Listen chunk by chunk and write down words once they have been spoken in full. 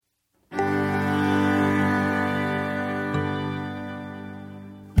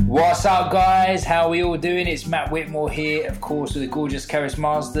What's up, guys? How are we all doing? It's Matt Whitmore here, of course, with the gorgeous Keris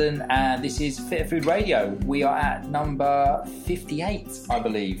Marsden, and this is Fitter Food Radio. We are at number 58, I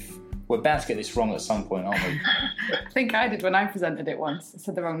believe. We're bound to get this wrong at some point, aren't we? I think I did when I presented it once. I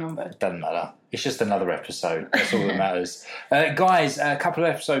said the wrong number. It doesn't matter. It's just another episode. That's all that matters. Guys, a couple of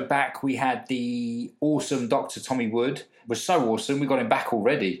episodes back, we had the awesome Dr. Tommy Wood. It was so awesome. We got him back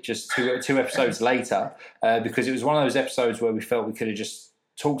already, just two episodes later, because it was one of those episodes where we felt we could have just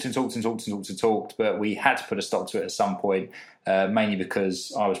talked, but we had to put a stop to it at some point, mainly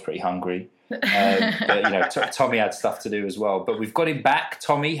because I was pretty hungry. But Tommy had stuff to do as well. But we've got him back.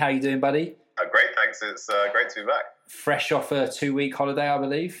 Tommy, how you doing, buddy? Great, thanks. It's great to be back. Fresh off a 2-week holiday, I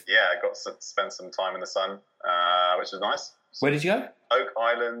believe. Yeah, I got to spend some time in the sun, which was nice. Where did you go? Oak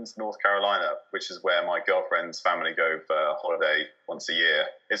Island, North Carolina, which is where my girlfriend's family go for a holiday once a year.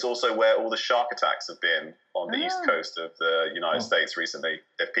 It's also where all the shark attacks have been on the east coast of the United States recently,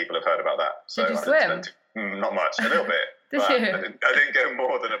 if people have heard about that. So did you swim? Not much, a little bit. Did but you? I didn't go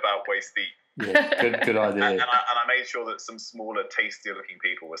more than about waist deep. Yeah, good idea. And I made sure that some smaller, tastier looking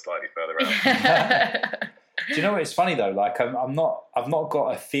people were slightly further out. Do you know what? It's funny though. Like I've not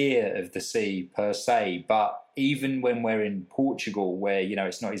got a fear of the sea per se, but even when we're in Portugal, where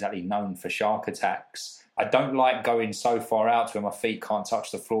it's not exactly known for shark attacks, I don't like going so far out to where my feet can't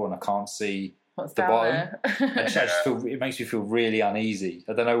touch the floor and I can't see What's the down bottom. there? I just feel, it makes me feel really uneasy.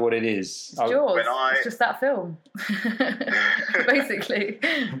 I don't know what it is. It's Jaws. It's just that film, basically.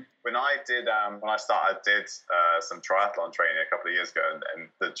 When I did some triathlon training a couple of years ago, and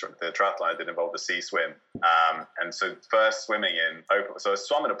the triathlon I did involved a sea swim. And so first swimming in open, so I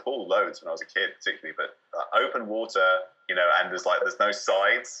swam in a pool loads when I was a kid, particularly, but open water, and there's no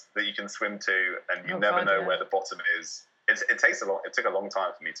sides that you can swim to, and you never know where the bottom is. It took a long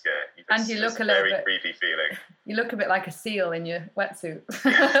time for me to get. And you look a little very bit creepy feeling. You look a bit like a seal in your wetsuit.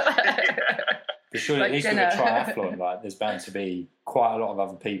 But surely, at least with a triathlon, like there's bound to be quite a lot of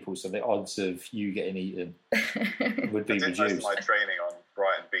other people, so the odds of you getting eaten would be reduced. I did most of my training on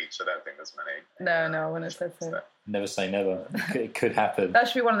Brighton Beach. I don't think there's many. No, I wouldn't have said so. Never say never. It could happen. That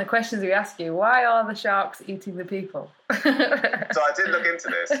should be one of the questions we ask you. Why are the sharks eating the people? So I did look into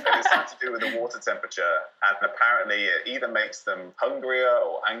this, and it's something to do with the water temperature, and apparently it either makes them hungrier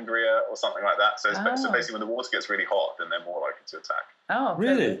or angrier or something like that. So basically when the water gets really hot, then they're more likely to attack. Oh,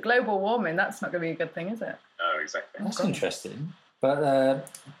 really? So global warming, that's not going to be a good thing, is it? No, exactly. That's interesting. But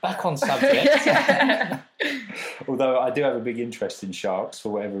back on subject, although I do have a big interest in sharks for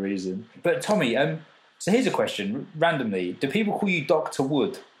whatever reason. But Tommy, so here's a question, randomly. Do people call you Dr.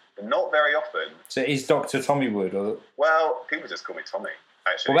 Wood? Not very often. So is Dr. Tommy Wood? Or... Well, people just call me Tommy,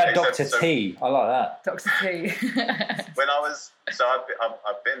 actually. What about Dr. T? I like that. Dr. T.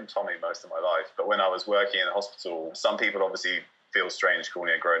 I've been Tommy most of my life, but when I was working in a hospital, some people obviously feel strange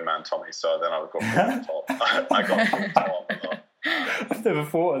calling a grown man Tommy, so then I got called Tom. I got called Tom a lot. I've never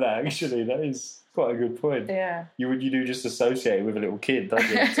thought of that, actually. That is quite a good point. Yeah. You do just associate with a little kid, don't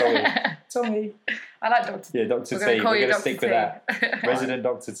you? Tommy. Tommy. I like Dr. T. Yeah, Dr. T. We're going to stick with that. Resident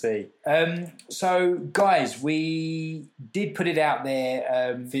Dr. T. So, guys, we did put it out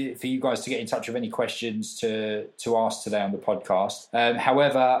there for you guys to get in touch with any questions to ask today on the podcast.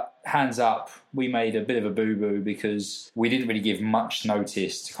 However, hands up, we made a bit of a boo-boo because we didn't really give much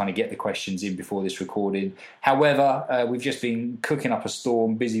notice to kind of get the questions in before this recording. However, we've just been cooking up a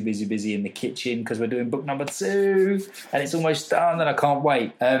storm, busy in the kitchen because we're doing book number 2 and it's almost done and I can't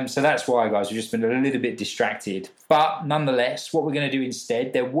wait. So that's why, guys, we've just been a little bit distracted. But nonetheless, what we're going to do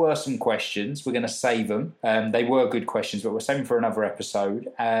instead, there were some questions. We're going to save them. They were good questions, but we're saving for another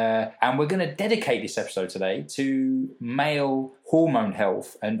episode. And we're going to dedicate this episode today to male hormone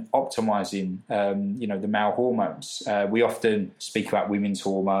health and optimizing, the male hormones. We often speak about women's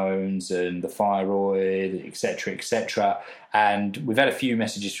hormones and the thyroid, etc., etc. And we've had a few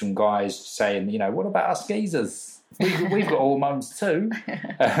messages from guys saying, what about us geezers? We've got hormones too.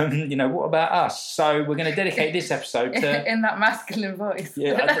 What about us? So we're going to dedicate this episode to... In that masculine voice.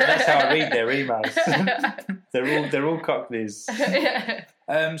 Yeah, that's how I read their emails. They're all cockneys.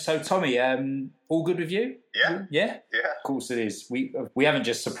 So Tommy, all good with you? Yeah. Yeah? Yeah. Of course it is. We haven't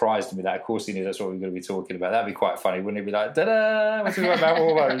just surprised him with that. Of course he knew that's what we're going to be talking about. That'd be quite funny, wouldn't it? Be like, da-da, we're talking about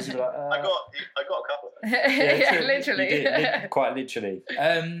hormones. You'd be like, I got a couple of them. Yeah, literally. You did, quite literally.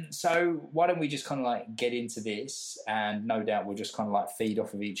 So why don't we just kind of like get into this, and no doubt we'll just kind of like feed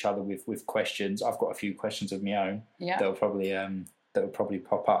off of each other with questions. I've got a few questions of my own that'll probably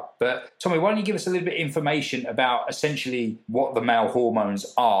pop up. But Tommy, why don't you give us a little bit of information about essentially what the male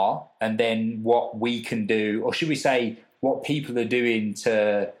hormones are, and then what we can do, or should we say what people are doing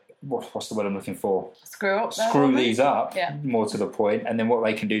to what's the word I'm looking for? Screw these up, yeah. More to the point, and then what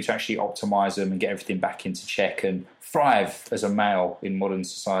they can do to actually optimise them and get everything back into check and thrive as a male in modern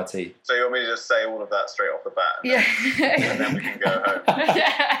society. So you want me to just say all of that straight off the bat? And then we can go home.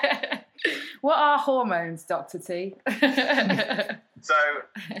 Yeah. What are hormones, Dr. T? So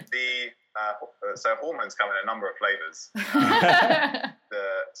so hormones come in a number of flavours.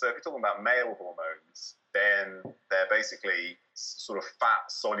 So if you're talking about male hormones, then they're basically sort of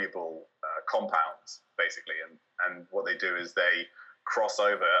fat-soluble compounds, basically. And what they do is they cross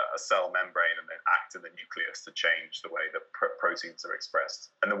over a cell membrane and then act in the nucleus to change the way that proteins are expressed.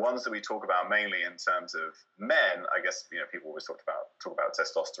 And the ones that we talk about mainly in terms of men, I guess, people always talk about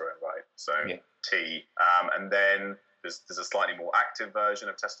testosterone, right? So T. And then there's a slightly more active version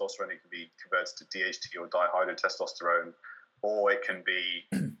of testosterone. It can be converted to DHT or dihydrotestosterone, or it can be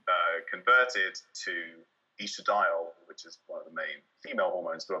converted to estradiol, which is one of the main female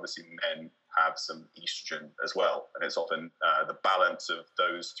hormones, but obviously men have some estrogen as well. And it's often the balance of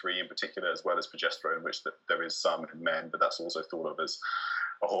those three in particular, as well as progesterone, which there is some in men, but that's also thought of as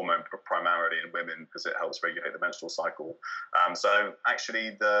a hormone primarily in women because it helps regulate the menstrual cycle. So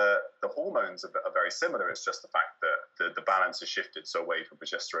actually the hormones are very similar. It's just the fact that the balance has shifted so away from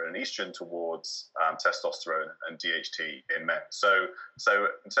progesterone and estrogen towards testosterone and DHT in men. So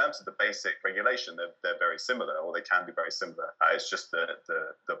in terms of the basic regulation, they're very similar, or they can be very similar. It's just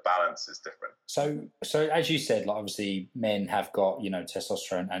the balance is different. So as you said, like obviously men have got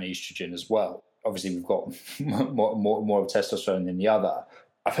testosterone and estrogen as well. Obviously we've got more of testosterone than the other.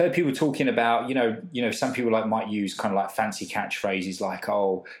 I've heard people talking about, some people might use kind of like fancy catchphrases like,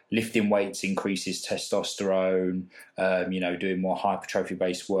 oh, lifting weights increases testosterone, doing more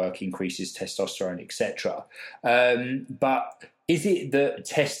hypertrophy-based work increases testosterone, etc. But is it that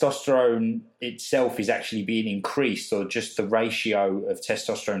testosterone itself is actually being increased, or just the ratio of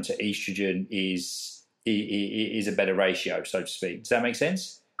testosterone to estrogen is a better ratio, so to speak? Does that make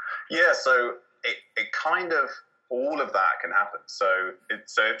sense? Yeah, so it kind of... all of that can happen. So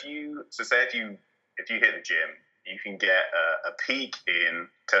if you hit the gym, you can get a peak in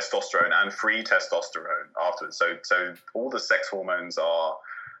testosterone and free testosterone afterwards. So all the sex hormones are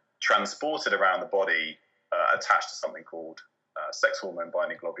transported around the body, attached to something called sex hormone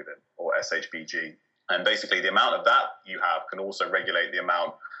binding globulin, or SHBG. And basically the amount of that you have can also regulate the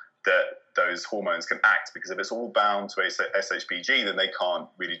amount that those hormones can act, because if it's all bound to SHBG, then they can't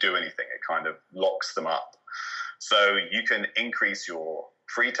really do anything. It kind of locks them up. So you can increase your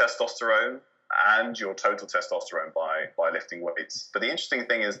free testosterone and your total testosterone by lifting weights. But the interesting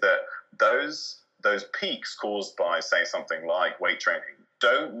thing is that those peaks caused by, say, something like weight training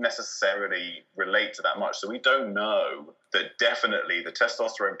don't necessarily relate to that much. So we don't know that definitely the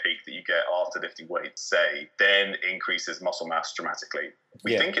testosterone peak that you get after lifting weights, say, then increases muscle mass dramatically.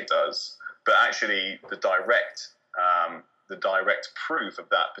 We think it does, but actually the direct proof of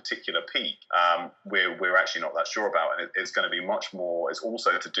that particular peak, we're actually not that sure about. And it's going to be much more, it's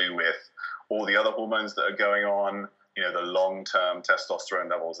also to do with all the other hormones that are going on, the long-term testosterone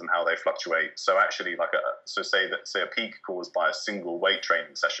levels and how they fluctuate. So actually, say a peak caused by a single weight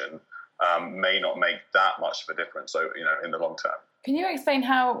training session may not make that much of a difference. So, in the long term. Can you explain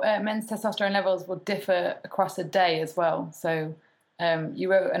how men's testosterone levels will differ across a day as well? So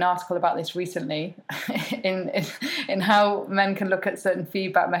you wrote an article about this recently in how men can look at certain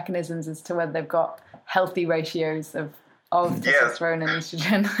feedback mechanisms as to whether they've got healthy ratios of testosterone and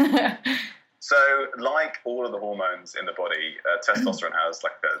estrogen. So like all of the hormones in the body, testosterone has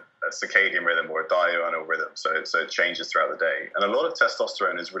like a circadian rhythm or a diurnal rhythm. So it changes throughout the day. And a lot of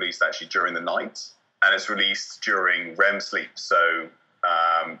testosterone is released actually during the night, and it's released during REM sleep. So,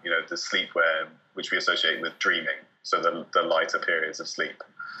 the sleep which we associate with dreaming. So the lighter periods of sleep.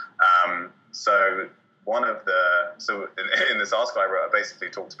 So in this article I wrote, I basically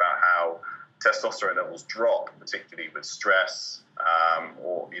talked about how testosterone levels drop, particularly with stress,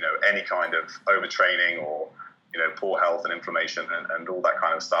 or any kind of overtraining, or poor health and inflammation and all that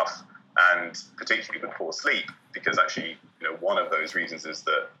kind of stuff, and particularly with poor sleep, because actually one of those reasons is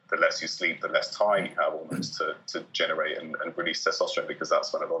that the less you sleep, the less time you have almost to generate and release testosterone, because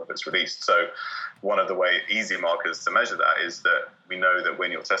that's when a lot of it's released. So one of the easy markers to measure that is that we know that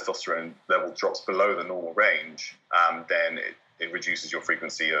when your testosterone level drops below the normal range, then it reduces your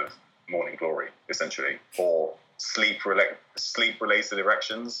frequency of morning glory, essentially, or sleep-related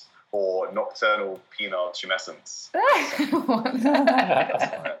erections, or nocturnal penile tumescence.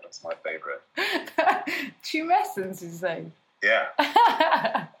 That's my favourite. Tumescence, you say?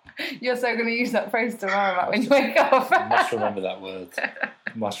 Yeah. You're so going to use that phrase tomorrow, Matt, when you wake up. Must remember that word.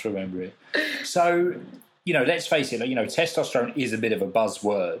 Must remember it. So let's face it, testosterone is a bit of a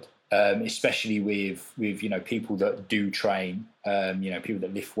buzzword, especially with people that do train, people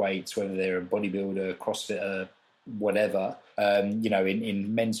that lift weights, whether they're a bodybuilder, CrossFitter, whatever,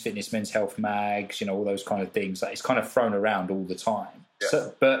 in men's fitness, men's health mags, all those kind of things. It's kind of thrown around all the time. Yeah.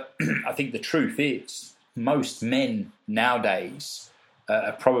 So, but I think the truth is most men nowadays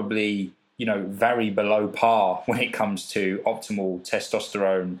are probably, very below par when it comes to optimal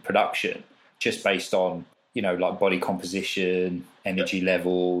testosterone production, just based on, like body composition, energy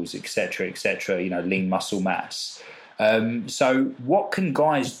levels, etc., lean muscle mass. So what can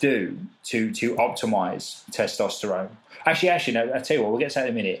guys do to optimize testosterone? Actually, no, I'll tell you what, we'll get to that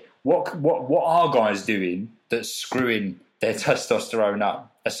in a minute. What are guys doing that's screwing their testosterone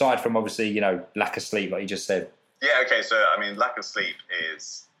up, aside from obviously, lack of sleep, like you just said? Yeah, okay, so, lack of sleep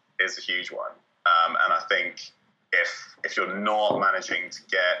is a huge one. And I think if you're not managing to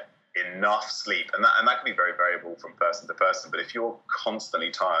get enough sleep, and that can be very variable from person to person, but if you're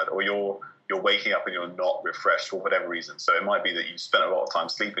constantly tired or you're waking up and you're not refreshed for whatever reason, so it might be that you spent a lot of time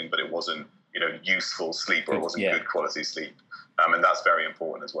sleeping but it wasn't useful sleep, or it wasn't good quality sleep, and that's very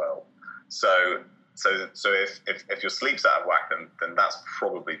important as well. So if your sleep's out of whack, then that's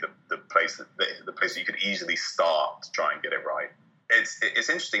probably the place that you could easily start to try and get it right. It's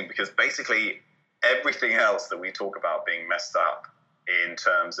interesting because basically everything else that we talk about being messed up in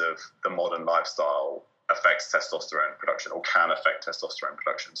terms of the modern lifestyle affects testosterone production, or can affect testosterone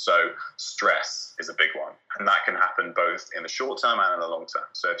production. So stress is a big one, and that can happen both in the short term and in the long term.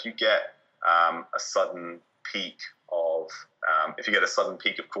 So if you get a sudden peak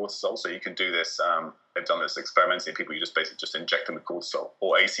of cortisol, so you can do this, they've done this experimentally, people, you just basically just inject them with cortisol,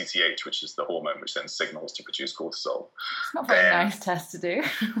 or ACTH, which is the hormone which then signals to produce cortisol. It's not a very nice test to do.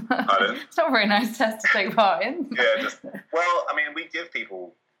 Pardon? It's not a very nice test to take part in. Yeah, we give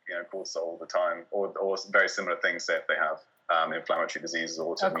people cortisol all the time, or very similar things, say if they have inflammatory diseases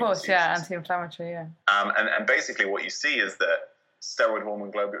or autoimmune Of course, diseases. yeah, anti-inflammatory, yeah. And basically what you see is that steroid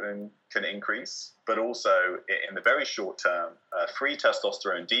hormone globulin can increase, but also in the very short term, free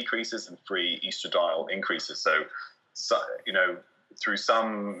testosterone decreases and free estradiol increases. So through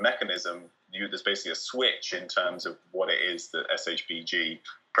some mechanism, there's basically a switch in terms of what it is that SHBG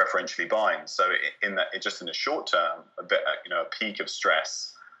preferentially binds. So in the short term, a peak of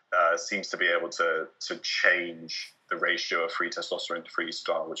stress seems to be able to change the ratio of free testosterone to free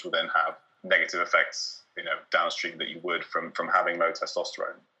estradiol, which will then have negative effects downstream that you would from having low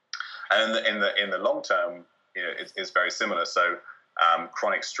testosterone. And in the long term, it's very similar. So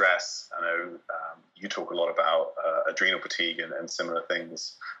chronic stress, I know you talk a lot about adrenal fatigue and similar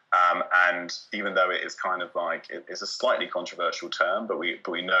things. And even though it is kind of like, it's a slightly controversial term, but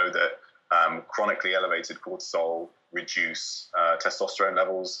we know that chronically elevated cortisol reduce testosterone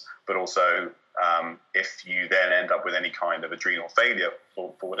levels, but also if you then end up with any kind of adrenal failure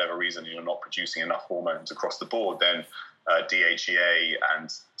for whatever reason, you're not producing enough hormones across the board, then DHEA and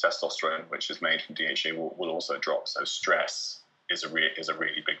testosterone, which is made from DHEA, will also drop. So stress is a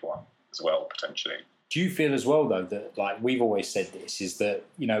really big one as well, potentially. Do you feel as well, though, that, like we've always said this, is that,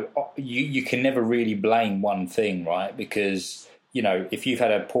 you can never really blame one thing, right? Because, if you've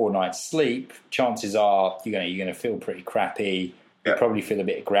had a poor night's sleep, chances are you're going to feel pretty crappy. You'll probably feel a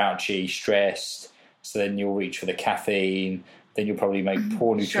bit grouchy, stressed. So then you'll reach for the caffeine. Then you'll probably make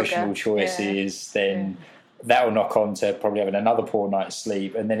poor nutritional choices. Yeah. Then that'll knock on to probably having another poor night's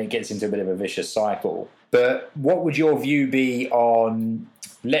sleep. And then it gets into a bit of a vicious cycle. But what would your view be on,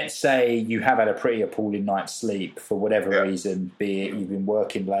 let's say you have had a pretty appalling night's sleep for whatever reason, be it you've been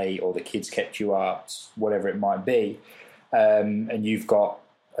working late or the kids kept you up, whatever it might be, and you've got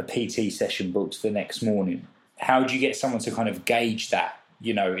a PT session booked the next morning. How do you get someone to kind of gauge that,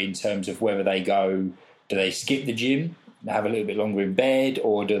 in terms of whether they do they skip the gym, have a little bit longer in bed,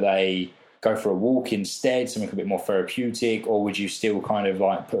 or do they go for a walk instead, something a bit more therapeutic, or would you still kind of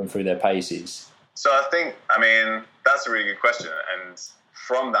like put them through their paces? So I think, that's a really good question. And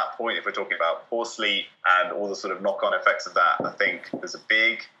from that point, if we're talking about poor sleep and all the sort of knock-on effects of that, I think there's a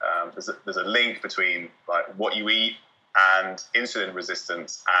big, there's a link between like what you eat and insulin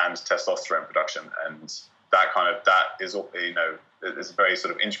resistance and testosterone production. And that is, there's a very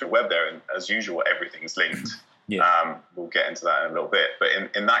sort of intricate web there. And as usual, everything's linked. Yeah. We'll get into that in a little bit. But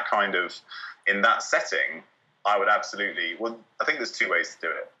in that setting, I would absolutely, I think there's two ways to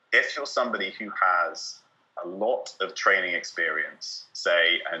do it. If you're somebody who has a lot of training experience,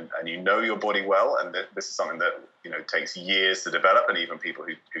 say, and your body well, and this is something that takes years to develop, and even people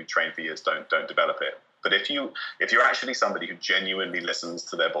who train for years don't develop it. But if you're actually somebody who genuinely listens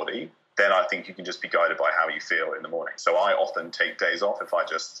to their body, then I think you can just be guided by how you feel in the morning. So I often take days off if I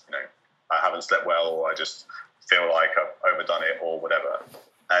just I haven't slept well, or I just feel like I've overdone it or whatever.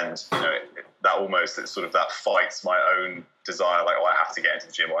 And, that almost, it's sort of that fights my own desire, like, oh, I have to get into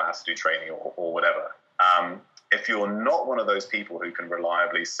the gym, or I have to do training, or whatever. If you're not one of those people who can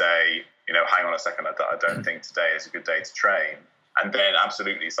reliably say, hang on a second, I don't think today is a good day to train, and then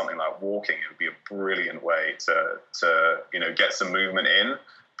absolutely something like walking, it would be a brilliant way to get some movement in,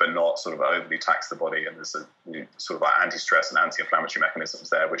 but not sort of overly tax the body. And there's a sort of like anti-stress and anti-inflammatory mechanisms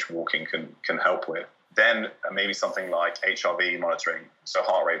there, which walking can help with. Then maybe something like HRV monitoring, so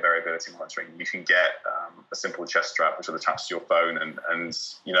heart rate variability monitoring. You can get a simple chest strap which will attach to your phone, and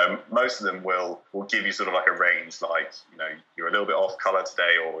most of them will give you sort of like a range, like you're a little bit off color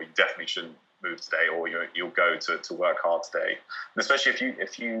today, or you definitely shouldn't move today, or you'll go to work hard today. And especially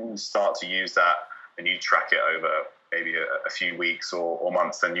if you start to use that and you track it over maybe a few weeks or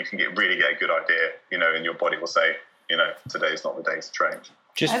months, then you can really get a good idea, and your body will say, today's not the day to train.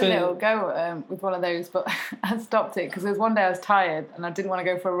 I had a little go with one of those, but I stopped it because there was one day I was tired and I didn't want to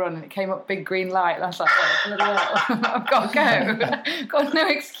go for a run, and it came up big green light, and I was like, oh, bloody hell, I've got to go. Got no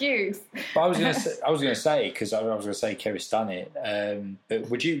excuse. But I was going to say, because I was going to say Kerry's done it, but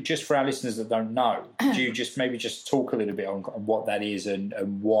would you, just for our listeners that don't know, could you just talk a little bit on what that is and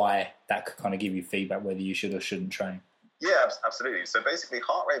why that could kind of give you feedback whether you should or shouldn't train? Yeah, absolutely. So basically,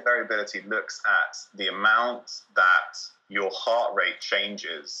 heart rate variability looks at the amount that your heart rate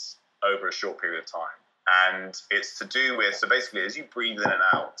changes over a short period of time. And it's to do with, so basically, as you breathe in and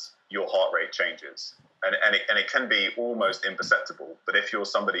out, your heart rate changes. And it can be almost imperceptible. But if you're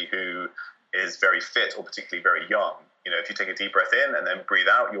somebody who is very fit or particularly very young, if you take a deep breath in and then breathe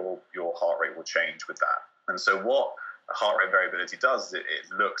out, your heart rate will change with that. And so what heart rate variability does is it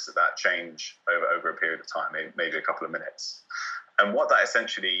looks at that change over a period of time, maybe a couple of minutes. And what that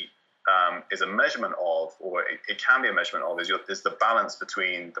essentially is a measurement of, or it can be a measurement of, is the balance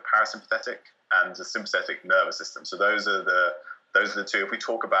between the parasympathetic and the sympathetic nervous system. So those are the two. If we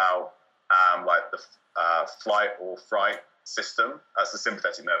talk about like the flight or fright system, that's the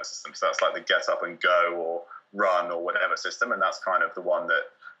sympathetic nervous system. So that's like the get up and go or run or whatever system, and that's kind of the one that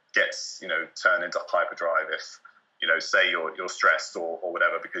gets turned into hyperdrive if say you're stressed or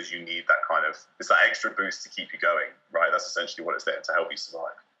whatever, because you need that kind of, it's that extra boost to keep you going, right? That's essentially what it's there to help you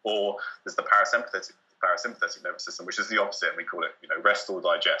survive. Or there's the parasympathetic nervous system, which is the opposite, and we call it rest or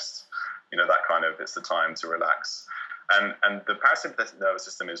digest. That kind of, it's the time to relax. And the parasympathetic nervous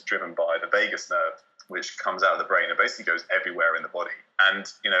system is driven by the vagus nerve, which comes out of the brain and basically goes everywhere in the body.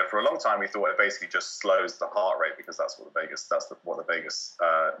 And for a long time we thought it basically just slows the heart rate, because that's what the vagus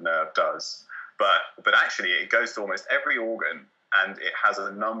nerve does. But actually it goes to almost every organ, and it has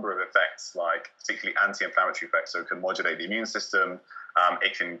a number of effects, like particularly anti-inflammatory effects. So it can modulate the immune system.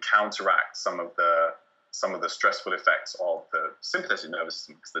 It can counteract some of the stressful effects of the sympathetic nervous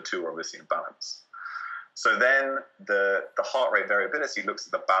system, because the two are obviously in balance. So then the heart rate variability looks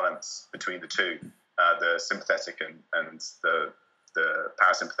at the balance between the two, the sympathetic and the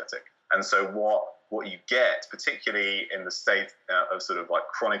parasympathetic. And so what you get, particularly in the state of sort of like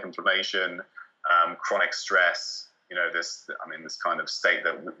chronic inflammation, chronic stress, this kind of state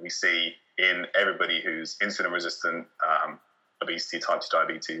that we see in everybody who's insulin resistant, obesity, type 2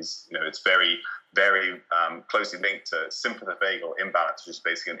 diabetes. It's very, very closely linked to sympathetic-vagal imbalance, which is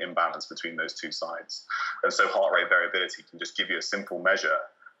basically an imbalance between those two sides. And so heart rate variability can just give you a simple measure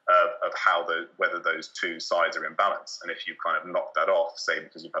of whether those two sides are in balance. And if you kind of knock that off, say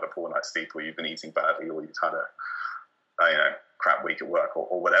because you've had a poor night's sleep, or you've been eating badly, or you've had a crap week at work,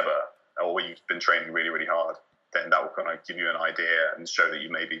 or whatever, or you've been training really, really hard, then that will kind of give you an idea and show that you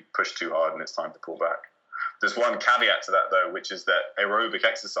maybe pushed too hard and it's time to pull back. There's one caveat to that, though, which is that aerobic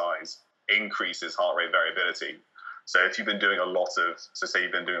exercise increases heart rate variability. So if you've been doing a lot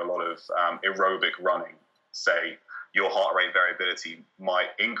of aerobic running, say, your heart rate variability might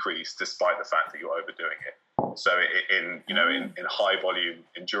increase despite the fact that you're overdoing it. So in high volume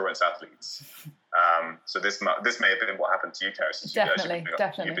endurance athletes. So this may have been what happened to you, Kerry. Definitely.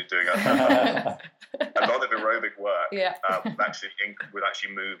 You've been doing a lot of aerobic work. Yeah. would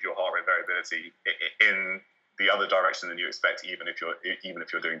actually move your heart rate variability in the other direction than you expect, even if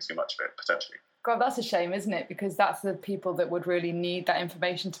you're doing too much of it potentially. God, that's a shame, isn't it? Because that's the people that would really need that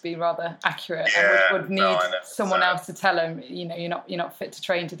information to be rather accurate, yeah, and would need someone else to tell them, you're not fit to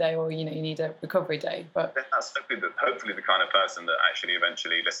train today, or you need a recovery day. But that's hopefully the kind of person that actually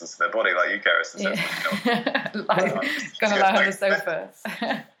eventually listens to their body, like you, Keris, and says, going to lie on the sofa.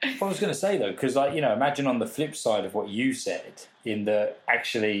 I was going to say though, because imagine on the flip side of what you said, in that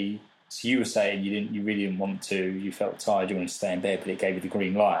actually, so you were saying you really didn't want to, you felt tired, you wanted to stay in bed, but it gave you the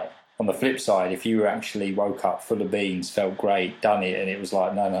green light. On the flip side, if you actually woke up full of beans, felt great, done it, and it was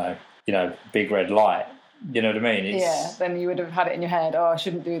like, no, big red light. You know what I mean? Then you would have had it in your head, I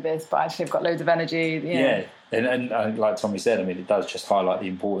shouldn't do this, but actually I've got loads of energy. Yeah. And like Tommy said, I mean, it does just highlight the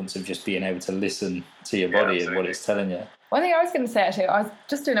importance of just being able to listen to your body and what it's telling you. One thing I was going to say, actually, I was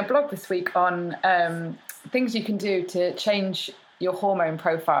just doing a blog this week on things you can do to change your hormone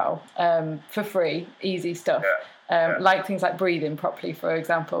profile for free, easy stuff. Like things like breathing properly, for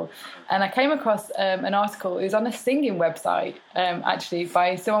example. And I came across an article, it was on a singing website, actually,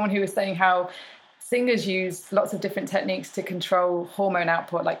 by someone who was saying how singers use lots of different techniques to control hormone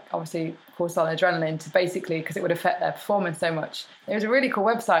output, like obviously cortisol and adrenaline, to basically, because it would affect their performance so much. It was a really cool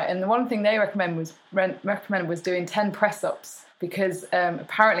website, and the one thing they recommended was doing 10 press-ups, because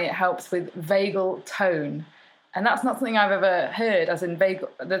apparently it helps with vagal tone. And that's not something I've ever heard, as in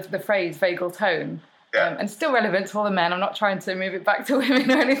the phrase vagal tone. And still relevant to all the men. I'm not trying to move it back to women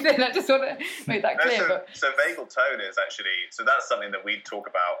or anything. I just want to make that clear. So vagal tone is actually, so that's something that we talk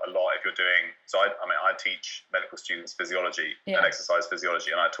about a lot if you're doing, so I teach medical students physiology and exercise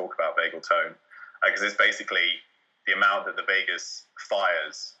physiology, and I talk about vagal tone because it's basically the amount that the vagus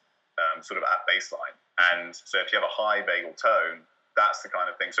fires sort of at baseline. And so if you have a high vagal tone, that's the kind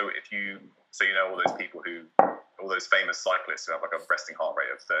of thing. So all those people all those famous cyclists who have like a resting heart rate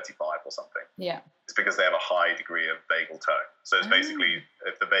of 35 or something. Yeah. It's because they have a high degree of vagal tone. So it's basically,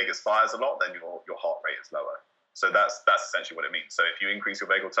 if the vagus fires a lot, then your heart rate is lower. So that's essentially what it means. So if you increase your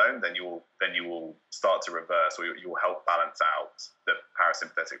vagal tone, then you will start to reverse, or you will help balance out the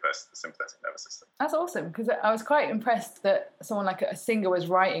parasympathetic versus the sympathetic nervous system. That's awesome, because I was quite impressed that someone like a singer was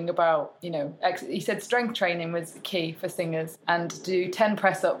writing about, he said strength training was key for singers, and do 10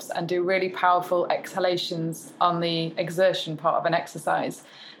 press-ups and do really powerful exhalations on the exertion part of an exercise.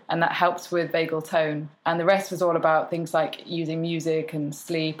 And that helps with vagal tone. And the rest was all about things like using music and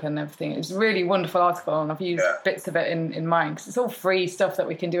sleep and everything. It was a really wonderful article, and I've used bits of it in mine, because it's all free stuff that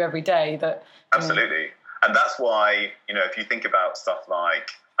we can do every day. Absolutely. And that's why, if you think about stuff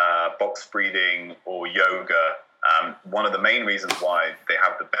like box breathing or yoga, one of the main reasons why they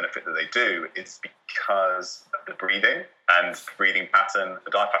have the benefit that they do is because of the breathing and breathing pattern.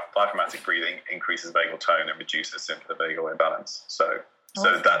 The diaphragmatic breathing increases vagal tone and reduces sympathovagal imbalance. So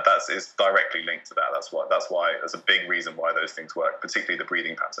that is directly linked to that. That's why there's a big reason why those things work, particularly the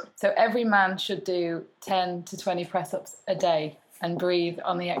breathing pattern. So every man should do 10 to 20 press-ups a day and breathe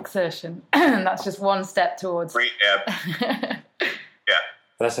on the exertion. That's just one step towards... But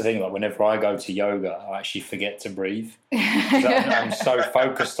that's the thing, like whenever I go to yoga, I actually forget to breathe. I'm so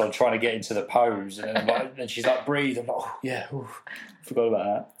focused on trying to get into the pose, and she's like, breathe. I'm like, forgot about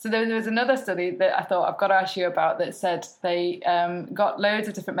that. So there was another study that I thought I've got to ask you about that said they got loads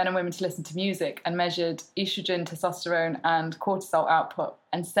of different men and women to listen to music and measured estrogen, testosterone and cortisol output,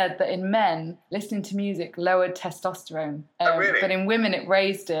 and said that in men, listening to music lowered testosterone. Really? But in women, it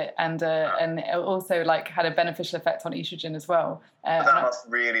raised it, and it also had a beneficial effect on estrogen as well. That must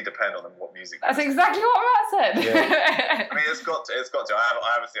really depend on what music. That's exactly what Matt said. Yeah. I mean, it's got to. I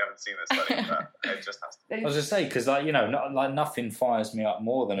obviously haven't seen this study, but it just has to. I was just saying, because nothing fires me up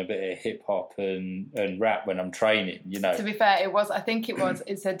more than a bit of hip hop and rap when I'm training. To be fair,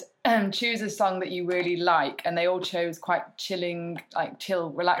 it said choose a song that you really like, and they all chose quite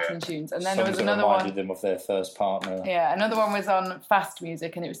chill, relaxing tunes. And then there was another one. Reminded them of their first partner. Yeah, another one was on fast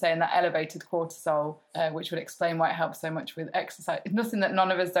music, and it was saying that elevated cortisol, which would explain why it helps so much with exercise. It's nothing that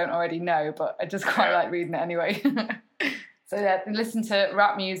none of us don't already know, but I just quite like reading it anyway. So listen to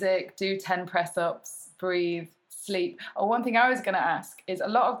rap music, do 10 press-ups, breathe, sleep. One thing I was going to ask is a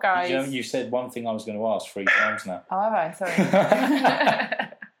lot of guys... You said one thing I was going to ask 3 times now. Oh, have I? Sorry.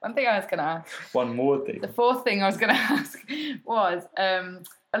 One thing I was going to ask. One more thing. The fourth thing I was going to ask was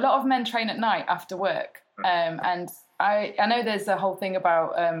a lot of men train at night after work. And I know there's a whole thing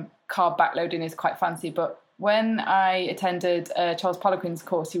about carb backloading is quite fancy, but when I attended Charles Poliquin's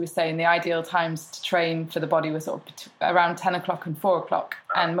course, he was saying the ideal times to train for the body were sort of around 10 o'clock and 4 o'clock,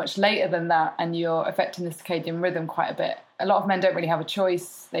 and much later than that, and you're affecting the circadian rhythm quite a bit. A lot of men don't really have a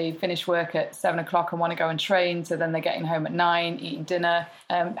choice. They finish work at 7 o'clock and want to go and train, so then they're getting home at 9, eating dinner.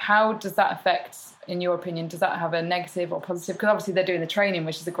 How does that affect, in your opinion, does that have a negative or positive? Because obviously they're doing the training,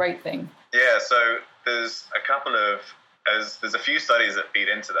 which is a great thing. Yeah, so there's a few studies that feed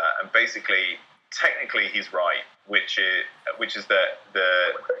into that, and basically... Technically, he's right, which is that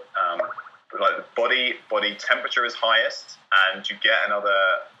the body temperature is highest, and you get another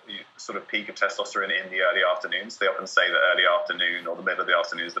sort of peak of testosterone in the early afternoons. They often say that early afternoon or the middle of the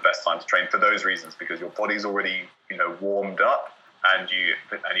afternoon is the best time to train for those reasons, because your body's already warmed up, and you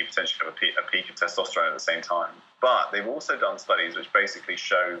potentially have a peak of testosterone at the same time. But they've also done studies which basically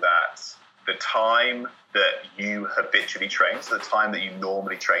show that the time that you habitually train, so the time that you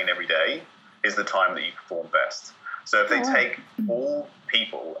normally train every day, is the time that you perform best. So if they take all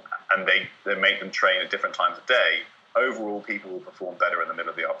people and they make them train at different times of day, overall people will perform better in the middle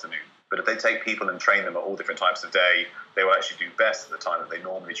of the afternoon. But if they take people and train them at all different times of day, they will actually do best at the time that they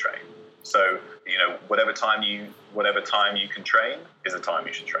normally train. So, whatever time you can train is the time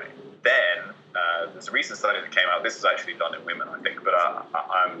you should train. Then there's a recent study that came out. This is actually done in women, I think, but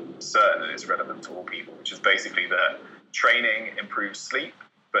I'm certain that it's relevant to all people, which is basically that training improves sleep,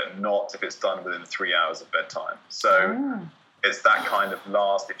 but not if it's done within 3 hours of bedtime. So it's that kind of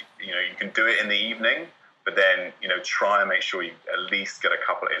last. You can do it in the evening, but then try and make sure you at least get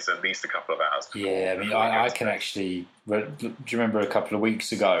at least a couple of hours. Yeah, I mean, I can actually. Do you remember a couple of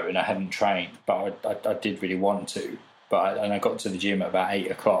weeks ago, and I hadn't trained, but I did really want to. But I got to the gym at about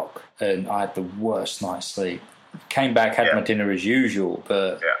 8 o'clock, and I had the worst night's sleep. Came back, had my dinner as usual,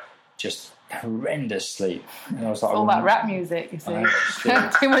 but just horrendous sleep. And I was like, all that rap music, you see.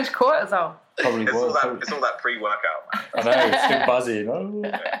 Too much cortisol. Probably it's was. It's all that pre-workout. I know, it's still buzzing.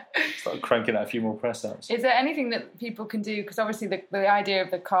 Start cranking out a few more press-ups. Is there anything that people can do? Because obviously the idea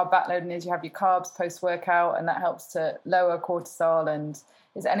of the carb backloading is you have your carbs post-workout, and that helps to lower cortisol. And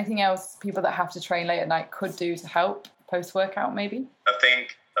is there anything else people that have to train late at night could do to help post-workout maybe? I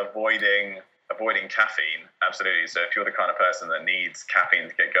think avoiding caffeine, absolutely. So if you're the kind of person that needs caffeine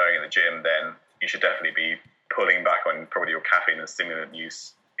to get going in the gym, then you should definitely be pulling back on probably your caffeine and stimulant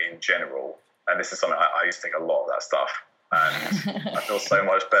use in general. And this is something I used to take a lot of that stuff, and I feel so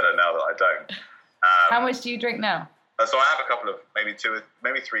much better now that I don't. How much do you drink now? So I have a couple of,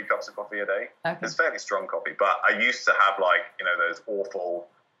 maybe 3 cups of coffee a day. Okay. It's fairly strong coffee, but I used to have those awful,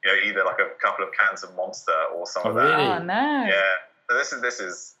 either like a couple of cans of Monster or some of that. Really? Oh no. Yeah. So this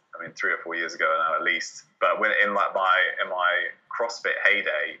is 3 or 4 years ago now at least. But when in my CrossFit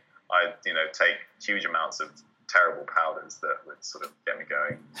heyday, I take huge amounts of terrible powders that would sort of get me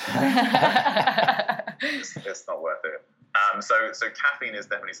going. It's not worth it. So caffeine is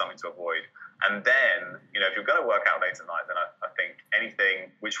definitely something to avoid. And then, if you're going to work out late at night, then I think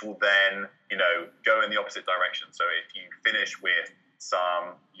anything which will then, go in the opposite direction. So if you finish with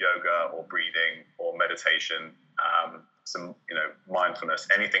some yoga or breathing or meditation, some, mindfulness,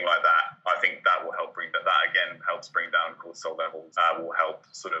 anything like that, I think that will help that again helps bring down cortisol levels, will help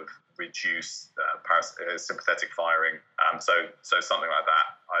sort of reduce sympathetic firing. So something like that,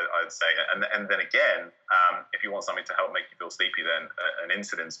 I'd say. And then again, if you want something to help make you feel sleepy, then an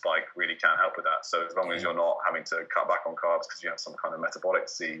insulin spike really can help with that. So as long as you're not having to cut back on carbs because you have some kind of metabolic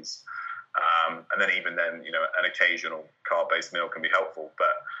disease, and then even then, an occasional carb-based meal can be helpful.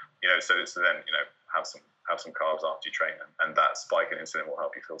 But so then have some carbs after you train, and that spike in insulin will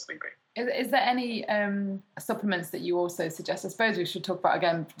help you feel sleepy. Is there any supplements that you also suggest? I suppose we should talk about,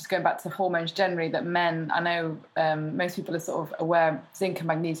 again, just going back to hormones generally, that men, I know most people are sort of aware zinc and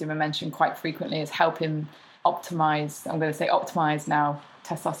magnesium are mentioned quite frequently as helping optimize, I'm going to say optimize now,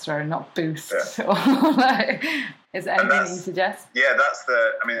 testosterone, not boost. Yeah. Is there anything that you suggest? Yeah, that's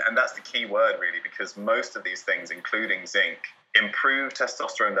the key word really, because most of these things, including zinc, improve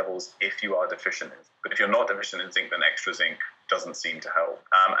testosterone levels if you are deficient in it. But if you're not deficient in zinc, then extra zinc doesn't seem to help.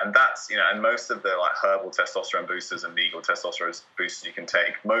 And that's, and most of the herbal testosterone boosters and legal testosterone boosters you can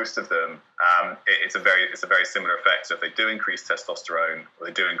take, most of them, it's a very similar effect. So if they do increase testosterone or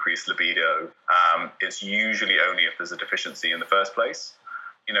they do increase libido, it's usually only if there's a deficiency in the first place.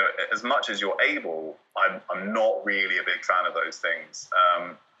 As much as you're able, I'm not really a big fan of those things.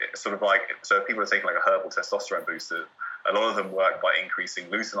 It's sort of so if people are taking a herbal testosterone booster, a lot of them work by increasing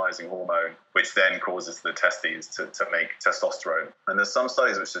luteinizing hormone, which then causes the testes to make testosterone. And there's some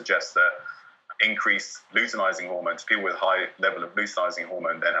studies which suggest that increased luteinizing hormones, people with high level of luteinizing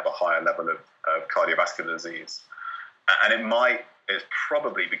hormone then have a higher level of cardiovascular disease. And it's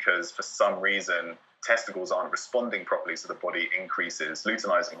probably because for some reason testicles aren't responding properly, so the body increases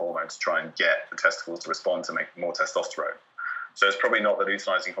luteinizing hormone to try and get the testicles to respond to make more testosterone. So it's probably not the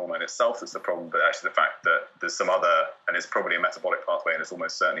luteinizing hormone itself that's the problem, but actually the fact that there's some other, and it's probably a metabolic pathway, and it's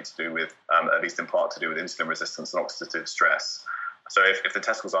almost certainly to do with, at least in part, to do with insulin resistance and oxidative stress. So if the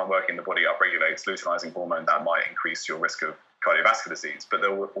testicles aren't working, the body upregulates luteinizing hormone, that might increase your risk of cardiovascular disease. But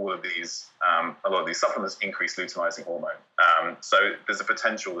a lot of these supplements increase luteinizing hormone. So there's a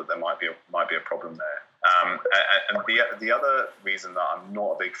potential that there might be a problem there. And the other reason that I'm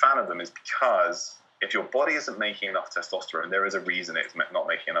not a big fan of them is because if your body isn't making enough testosterone, there is a reason it's not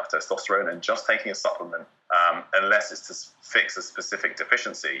making enough testosterone, and just taking a supplement, unless it's to fix a specific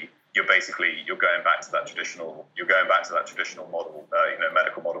deficiency, you're going back to that traditional model,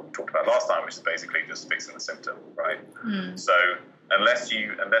 medical model we talked about last time, which is basically just fixing the symptom, right? So unless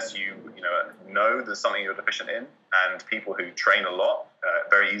you know there's something you're deficient in, and people who train a lot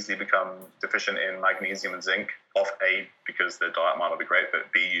very easily become deficient in magnesium and zinc, A, because their diet might not be great,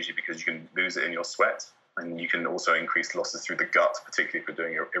 but B, usually because you can lose it in your sweat, and you can also increase losses through the gut, particularly for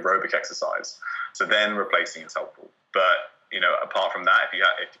doing aerobic exercise. So then replacing is helpful. But apart from that,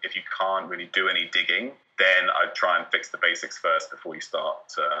 if you can't really do any digging, then I'd try and fix the basics first before you start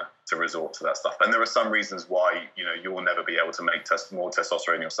to resort to that stuff. And there are some reasons why you will never be able to make more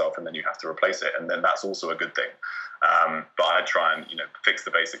testosterone yourself, and then you have to replace it, and then that's also a good thing. But I'd try and fix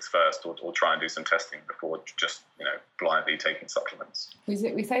the basics first, or try and do some testing before just blindly taking supplements. We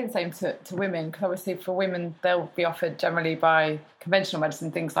say the same to women, because obviously for women they'll be offered generally by conventional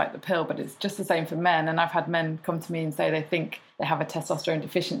medicine things like the pill, but it's just the same for men. And I've had men come to me and say they think they have a testosterone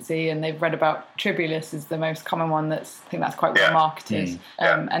deficiency, and they've read about Tribulus is the most common one. I think that's quite well marketed,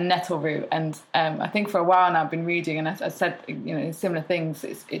 and Nettle Root. And I think for a while now I've been reading, and I said similar things.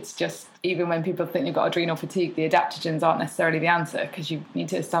 It's just, even when people think they've got adrenal fatigue, the adaptogens aren't necessarily the answer, because you need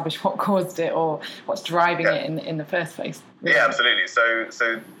to establish what caused it or what's driving it in the first place. Really. Yeah, absolutely.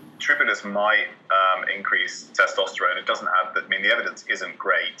 So Tribulus might increase testosterone. It doesn't have, the evidence isn't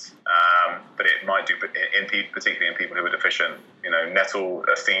great, but it might do, particularly in people who are deficient. Nettle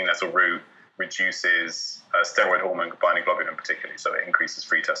root reduces steroid hormone binding globulin particularly, so it increases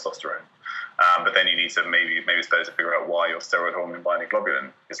free testosterone. But then you need to maybe it's better to figure out why your steroid hormone binding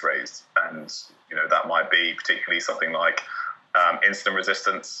globulin is raised, and that might be particularly something like insulin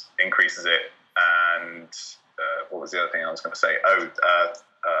resistance increases it, and what was the other thing I was going to say?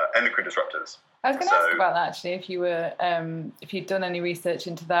 Endocrine disruptors. I was going to ask about that actually, if you'd done any research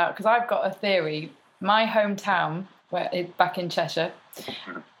into that, because I've got a theory. My hometown, back in Cheshire,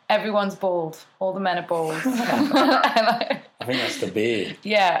 everyone's bald. All the men are bald. I think that's the beer.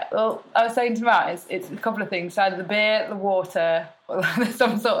 Yeah, well, I was saying to Matt, it's a couple of things. Either the beer, the water, or there's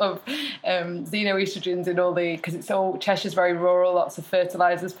some sort of xenoestrogens in all because Cheshire's very rural, lots of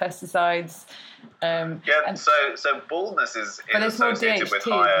fertilisers, pesticides. So baldness is associated with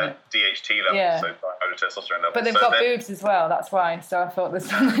higher DHT levels, so higher testosterone levels. But they've got boobs as well, that's why. So I thought there's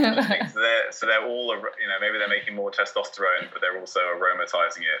something. So they're all, maybe they're making more testosterone, but they're also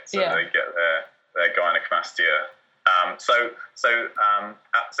aromatizing it, so they get their gynecomastia. So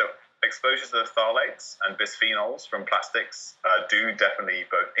exposure to the phthalates and bisphenols from plastics do definitely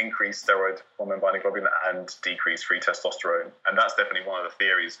both increase steroid hormone binding globulin and decrease free testosterone. And that's definitely one of the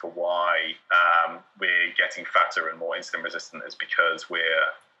theories for why we're getting fatter and more insulin resistant, is because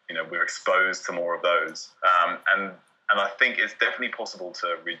we're exposed to more of those. And I think it's definitely possible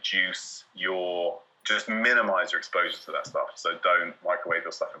to just minimize your exposure to that stuff. So don't microwave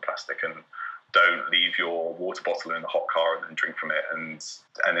your stuff in plastic, and don't leave your water bottle in the hot car and then drink from it.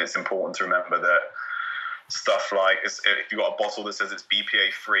 And it's important to remember that stuff like, if you've got a bottle that says it's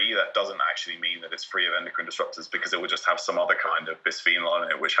BPA free, that doesn't actually mean that it's free of endocrine disruptors, because it will just have some other kind of bisphenol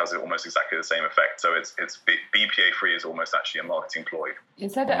in it, which has almost exactly the same effect. So it's BPA free is almost actually a marketing ploy.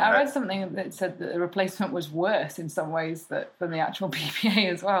 I read something that said that the replacement was worse in some ways than the actual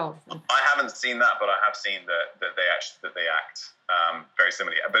BPA as well. I haven't seen that, but I have seen that they act very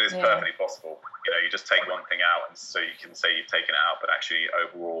similarly. But it's perfectly possible. You just take one thing out, and so you can say you've taken it out, but actually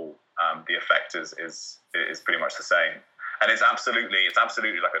overall the effect is pretty much the same. And it's absolutely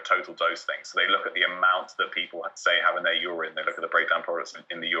like a total dose thing. So they look at the amount that people say have in their urine. They look at the breakdown products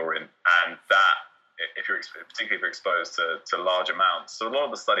in the urine, and that, particularly if you're exposed to large amounts. So a lot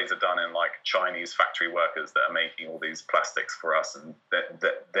of the studies are done in like Chinese factory workers that are making all these plastics for us, and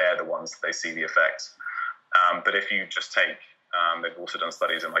they're the ones that they see the effects. But if you just take, they've also done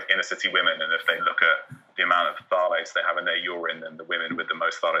studies in like inner city women, and if they look at the amount of phthalates they have in their urine, and the women with the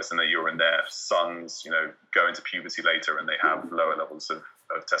most phthalates in their urine, their sons, go into puberty later and they have lower levels of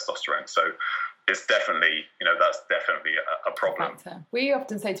testosterone. So it's definitely, that's definitely a problem. We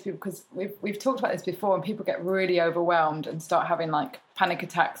often say to people, because we've talked about this before, and people get really overwhelmed and start having like panic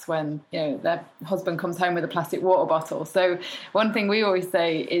attacks when their husband comes home with a plastic water bottle. So one thing we always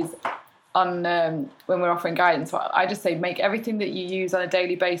say is, on when we're offering guidance, I just say make everything that you use on a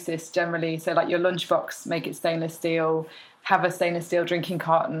daily basis generally, so like your lunchbox, make it stainless steel, have a stainless steel drinking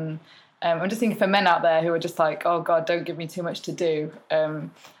carton. I'm just thinking for men out there who are just like, oh God, don't give me too much to do.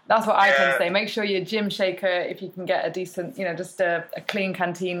 That's what I tend to say. Make sure your gym shaker, if you can get a decent, just a clean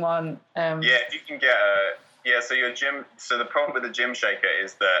canteen one. If you can get so your gym, so the problem with the gym shaker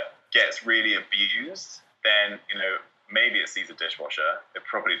is that gets really abused, then, maybe it sees a dishwasher. It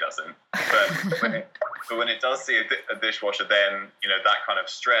probably doesn't. But when it does see a dishwasher, then that kind of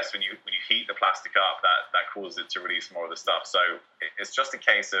stress, when you heat the plastic up, that causes it to release more of the stuff. So it's just a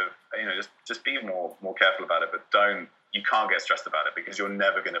case of just be more careful about it. But don't you can't get stressed about it because you're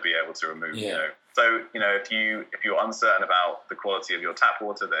never going to be able to remove, So, if you're uncertain about the quality of your tap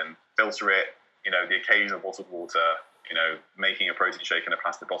water, then filter it. The occasional bottled water, making a protein shake in a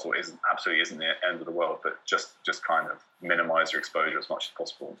plastic bottle absolutely isn't the end of the world, but just kind of minimize your exposure as much as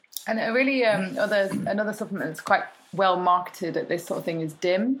possible. And a really another supplement that's quite well marketed at this sort of thing is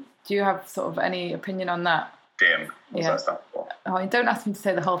DIM. Do you have sort of any opinion on that? DIM. What's that stand for? Oh, don't ask me to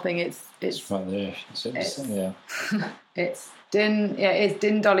say the whole thing. It's right there. It's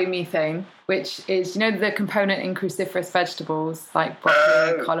dindolylmethane, which is the component in cruciferous vegetables like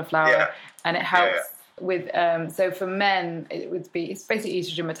broccoli, cauliflower, and it helps with. So for men, it's basically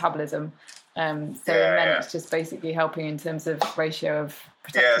estrogen metabolism. In men, it's just basically helping in terms of ratio of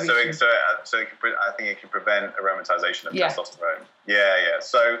protective estrogen. I think it can prevent aromatization of testosterone.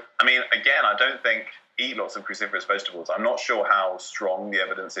 So again, I don't think eat lots of cruciferous vegetables. I'm not sure how strong the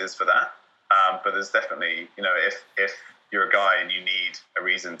evidence is for that, but there's definitely if you're a guy and you need a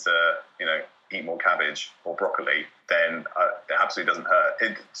reason to eat more cabbage or broccoli, then it absolutely doesn't hurt.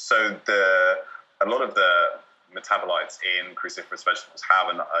 A lot of the metabolites in cruciferous vegetables have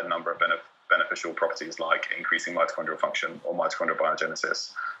a number of beneficial properties, like increasing mitochondrial function or mitochondrial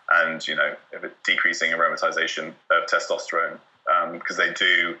biogenesis, and decreasing aromatization of testosterone, because they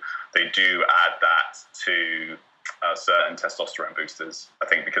do add that to certain testosterone boosters. I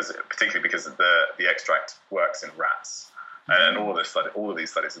think particularly because the extract works in rats, and all of these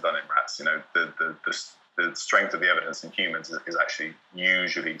studies are done in rats. The strength of the evidence in humans is actually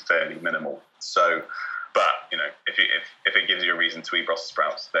usually fairly minimal. So, but if it gives you a reason to eat Brussels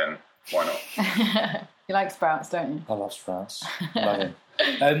sprouts, then why not? You like sprouts, don't you? I love sprouts. Love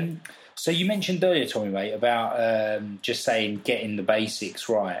them. So you mentioned earlier, Tommy, mate, about just saying getting the basics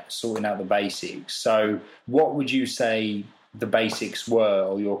right, sorting out the basics. So what would you say the basics were,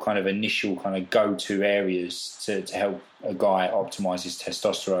 or your kind of initial kind of go-to areas to help a guy optimize his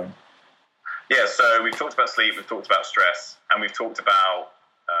testosterone? Yeah, so we've talked about sleep, we've talked about stress, and we've talked about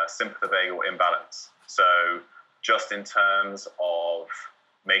sympathevagal imbalance. So just in terms of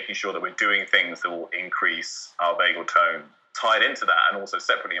making sure that we're doing things that will increase our vagal tone. Tied into that, and also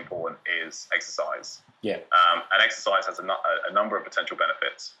separately important, is exercise. Yeah. And exercise has a number of potential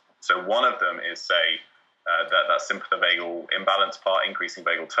benefits. So one of them is, say, that sympathevagal imbalance part, increasing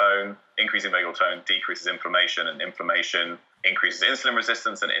vagal tone. Increasing vagal tone decreases inflammation, and inflammation increases insulin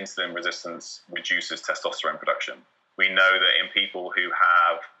resistance, and insulin resistance reduces testosterone production. We know that in people who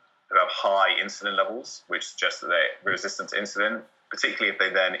have high insulin levels, which suggests that they're resistant to insulin, particularly if they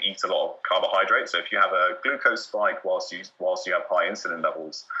then eat a lot of carbohydrates. So if you have a glucose spike whilst you have high insulin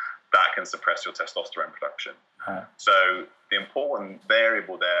levels, that can suppress your testosterone production. So the important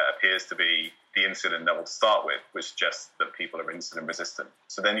variable there appears to be the insulin level to start with, which suggests that people are insulin resistant.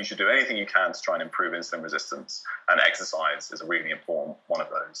 So then you should do anything you can to try and improve insulin resistance, and exercise is a really important one of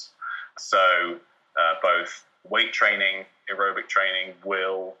those. So both weight training, aerobic training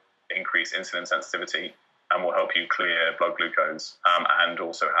will increase insulin sensitivity and will help you clear blood glucose, and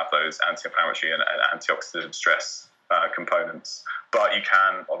also have those anti-inflammatory and antioxidant stress components. But you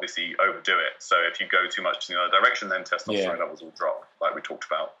can obviously overdo it. So if you go too much in the other direction, then testosterone levels will drop, like we talked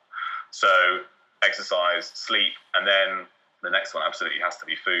about. So exercise, sleep, and then the next one absolutely has to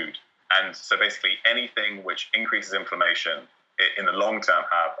be food. And so basically anything which increases inflammation in the long term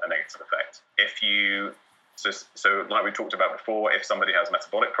have a negative effect. So like we talked about before, if somebody has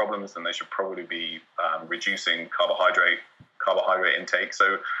metabolic problems, then they should probably be reducing carbohydrate intake.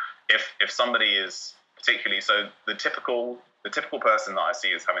 So if somebody is particularly, so the typical person that I see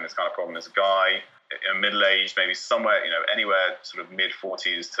is having this kind of problem is a guy, middle-aged, maybe somewhere, anywhere sort of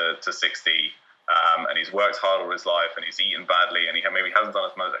mid-40s to 60, and he's worked hard all his life, and he's eaten badly, and he maybe hasn't done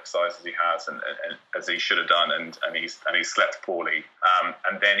as much exercise as he has and as he should have done, and he's slept poorly,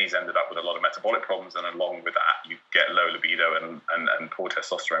 and then he's ended up with a lot of metabolic problems, and along with that, you get low libido and poor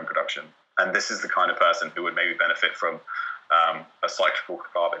testosterone production. And this is the kind of person who would maybe benefit from a cyclical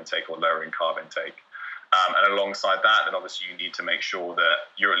carb intake or lowering carb intake. And alongside that, then obviously you need to make sure that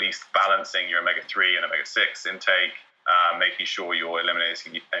you're at least balancing your omega-3 and omega-6 intake, making sure you're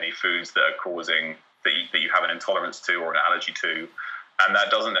eliminating any foods that are causing that you have an intolerance to or an allergy to. And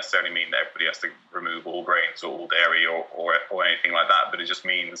that doesn't necessarily mean that everybody has to remove all grains or all dairy or anything like that, but it just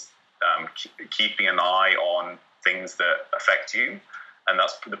means keeping an eye on things that affect you. And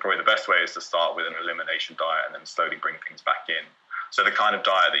that's probably the best way, is to start with an elimination diet and then slowly bring things back in. So the kind of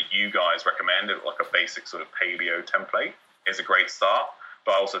diet that you guys recommend, like a basic sort of paleo template, is a great start.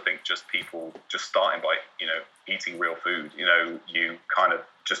 But I also think just people just starting by, eating real food. You kind of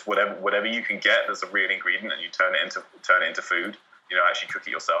just whatever you can get that's a real ingredient, and you turn it into food. actually cook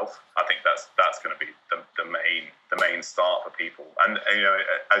it yourself. I think that's going to be the main start for people. And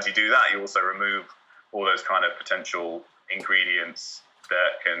as you do that, you also remove all those kind of potential ingredients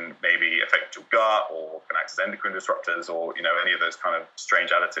that can maybe affect your gut or can act as endocrine disruptors, or any of those kind of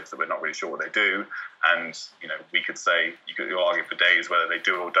strange additives that we're not really sure what they do. And we could say you'll argue for days whether they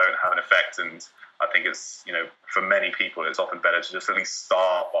do or don't have an effect. And I think it's for many people it's often better to just at least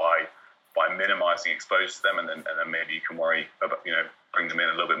start by minimizing exposure to them, and then maybe you can worry about bring them in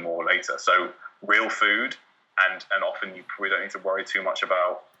a little bit more later. So real food, and often you probably don't need to worry too much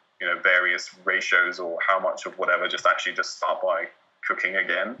about various ratios or how much of whatever. Just start by cooking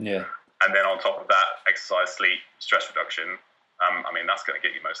again. Yeah. And then on top of that, exercise, sleep, stress reduction. That's going to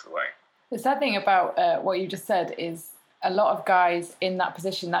get you most of the way. The sad thing about what you just said is a lot of guys in that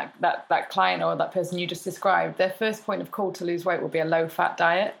position, that client or that person you just described, their first point of call to lose weight will be a low-fat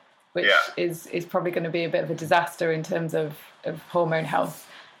diet, which is probably going to be a bit of a disaster in terms of hormone health.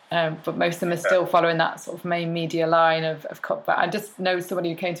 But most of them are still following that sort of main media line of cut back. I just know somebody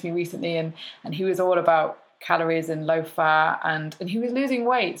who came to me recently and he was all about calories and low fat, and he was losing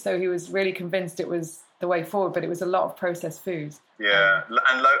weight, so he was really convinced it was the way forward, but it was a lot of processed foods.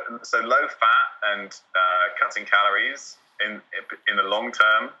 And low fat and cutting calories in the long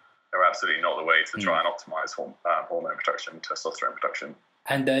term are absolutely not the way to try and optimize hormone production, testosterone production.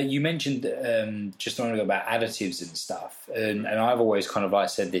 And you mentioned just a moment ago about additives and stuff, and I've always kind of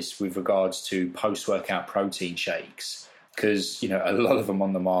said this with regards to post-workout protein shakes, because a lot of them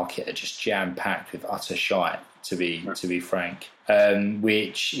on the market are just jam-packed with utter shite, to be frank,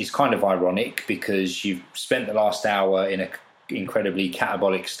 which is kind of ironic because you've spent the last hour in an incredibly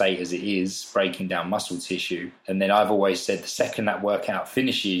catabolic state as it is, breaking down muscle tissue, and then I've always said the second that workout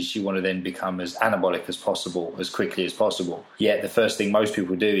finishes, you want to then become as anabolic as possible, as quickly as possible. Yet the first thing most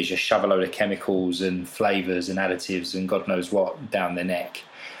people do is just shove a load of chemicals and flavours and additives and God knows what down their neck.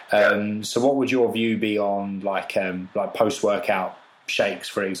 So what would your view be on like post-workout shakes,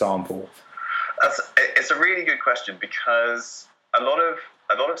 for example? It's a really good question, because a lot of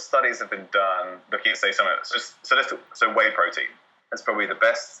studies have been done looking at, say, so whey protein. It's probably the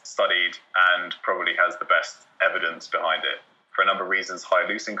best studied and probably has the best evidence behind it for a number of reasons. High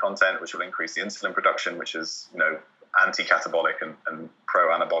leucine content, which will increase the insulin production, which is anti-catabolic and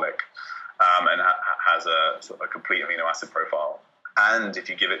pro-anabolic, and has a sort of a complete amino acid profile. And if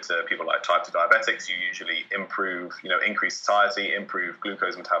you give it to people like type 2 diabetics, you usually improve, increase satiety, improve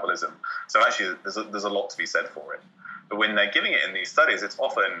glucose metabolism. So actually, there's a lot to be said for it. But when they're giving it in these studies, it's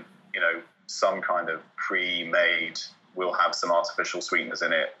often, some kind of pre-made, will have some artificial sweeteners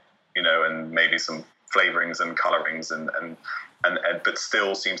in it, and maybe some flavorings and colorings, and but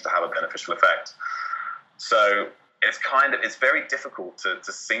still seems to have a beneficial effect. So it's very difficult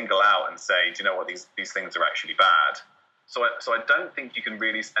to single out and say, do you know what, these things are actually bad. So I don't think you can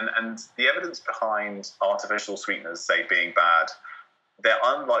really, and the evidence behind artificial sweeteners, say, being bad, they're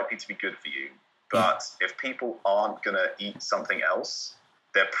unlikely to be good for you. But if people aren't going to eat something else,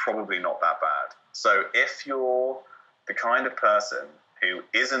 they're probably not that bad. So if you're the kind of person who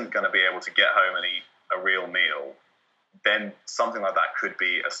isn't going to be able to get home and eat a real meal, then something like that could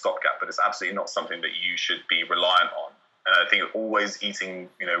be a stopgap, but it's absolutely not something that you should be reliant on. And I think always eating,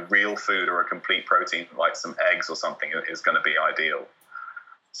 real food or a complete protein, like some eggs or something, is going to be ideal.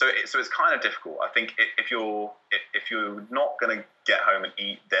 So it's kind of difficult. I think if you're not going to get home and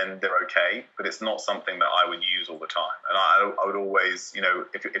eat, then they're okay. But it's not something that I would use all the time. And I would always,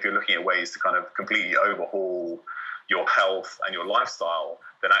 if you're looking at ways to kind of completely overhaul your health and your lifestyle,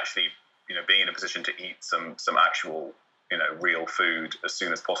 then actually, being in a position to eat some actual, real food as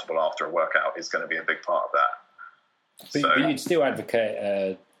soon as possible after a workout is going to be a big part of that. But you'd still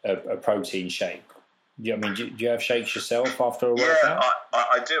advocate a protein shake. Do you have shakes yourself after a workout? Yeah,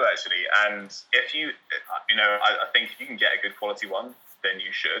 I do actually. And if you, I think if you can get a good quality one, then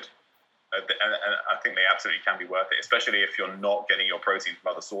you should. And I think they absolutely can be worth it, especially if you're not getting your protein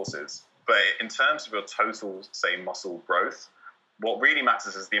from other sources. But in terms of your total, say, muscle growth, what really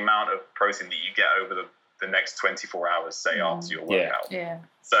matters is the amount of protein that you get over the next 24 hours, say, after your workout. Yeah.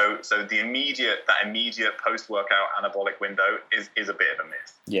 So that immediate post-workout anabolic window is a bit of a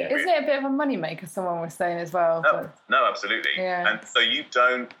myth. Yeah. Isn't it a bit of a moneymaker, someone was saying as well? No, absolutely. Yeah. And so you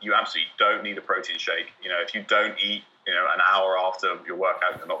absolutely don't need a protein shake. If you don't eat, an hour after your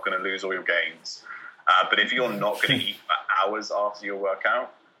workout, you're not going to lose all your gains. But if you're not going to eat for hours after your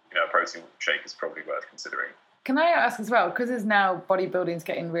workout, a protein shake is probably worth considering. Can I ask as well, because there's now bodybuilding's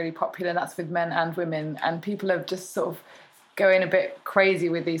getting really popular, and that's with men and women, and people are just sort of going a bit crazy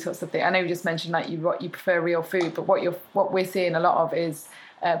with these sorts of things. I know you just mentioned you prefer real food, but what we're seeing a lot of is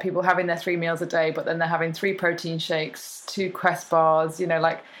people having their 3 meals a day, but then they're having 3 protein shakes, 2 Quest bars,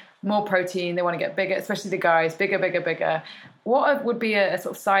 like more protein. They want to get bigger, especially the guys, bigger. What would be a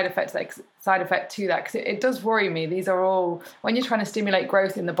sort of side effect to that? Because it does worry me. These are all, when you're trying to stimulate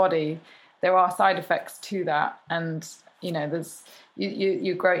growth in the body, there are side effects to that. And, there's,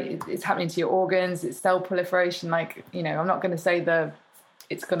 you grow, it's happening to your organs, it's cell proliferation. Like, I'm not going to say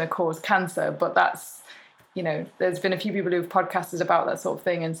it's going to cause cancer, but that's, there's been a few people who've podcasted about that sort of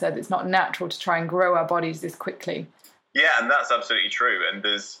thing and said it's not natural to try and grow our bodies this quickly. Yeah, and that's absolutely true. And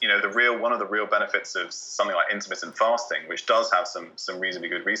there's, one of the real benefits of something like intermittent fasting, which does have some reasonably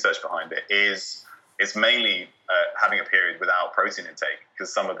good research behind it, is it's mainly having a period without protein intake,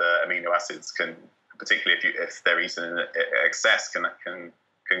 because some of the amino acids can, particularly if they're eaten in excess, can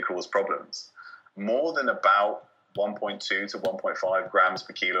cause problems. More than about 1.2 to 1.5 grams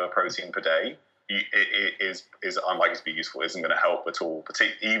per kilo of protein per day it is unlikely to be useful. It isn't going to help at all,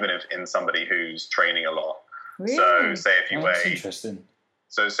 even if in somebody who's training a lot. Really? So say if you That's interesting.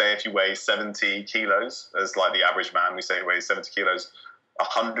 So say if you weigh 70 kilos, as like the average man, we say he weighs 70 kilos,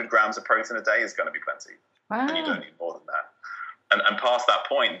 100 grams of protein a day is going to be plenty. Wow. And you don't need more than that. And past that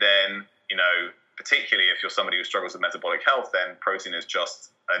point, then, particularly if you're somebody who struggles with metabolic health, then protein is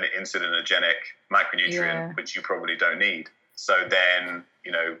just an insulinogenic macronutrient, which you probably don't need. So then,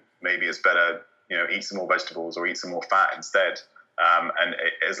 maybe it's better, eat some more vegetables or eat some more fat instead. And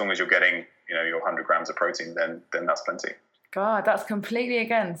as long as you're getting, your 100 grams of protein, then that's plenty. God, that's completely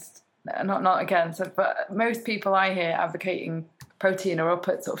against, not against, but most people I hear advocating protein are up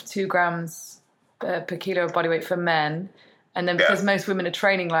at sort of 2 grams per kilo of body weight for men. And then because most women are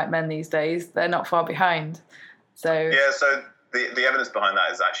training like men these days, they're not far behind. So the evidence behind that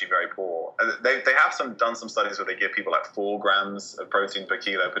is actually very poor. They have done some studies where they give people like 4 grams of protein per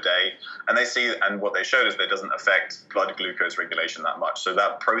kilo per day, and what they showed is that it doesn't affect blood glucose regulation that much. So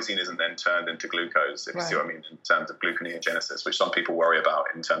that protein isn't then turned into glucose, if you see what I mean, in terms of gluconeogenesis, which some people worry about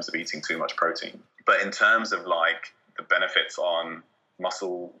in terms of eating too much protein. But in terms of like the benefits on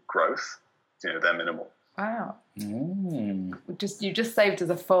muscle growth, they're minimal. Wow. You just saved us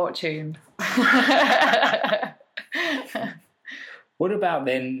a fortune. What about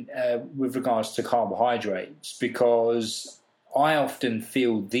then with regards to carbohydrates? Because I often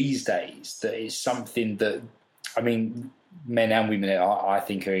feel these days that it's something that, men and women, I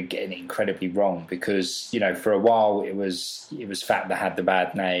think, are getting it incredibly wrong. Because for a while it was fat that had the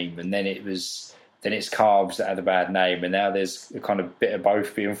bad name, and then it's carbs that had a bad name, and now there's a kind of bit of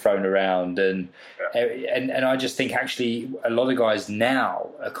both being thrown around, and I just think actually a lot of guys now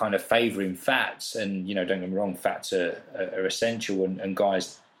are kind of favouring fats, and don't get me wrong, fats are essential, and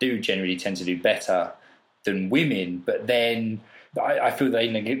guys do generally tend to do better than women, but then I feel they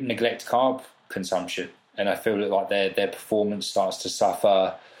neglect carb consumption, and I feel like their performance starts to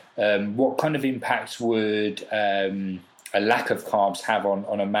suffer. What kind of impact would a lack of carbs have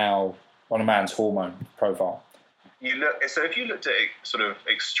on a man's hormone profile? If you looked at sort of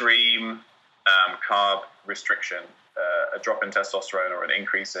extreme carb restriction, a drop in testosterone or an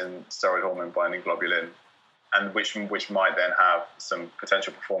increase in steroid hormone binding globulin, and which might then have some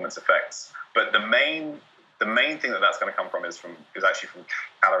potential performance effects. But the main thing that's going to come from is actually from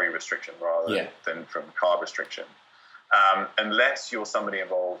calorie restriction rather than from carb restriction. Unless you're somebody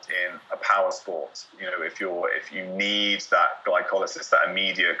involved in a power sport, if you need that glycolysis, that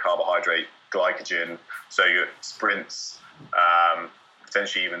immediate carbohydrate glycogen, so your sprints,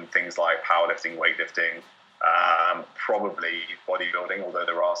 potentially even things like powerlifting, weightlifting, probably bodybuilding. Although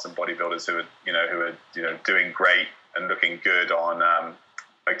there are some bodybuilders who are doing great and looking good on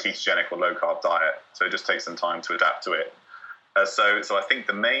a ketogenic or low carb diet. So it just takes some time to adapt to it. So I think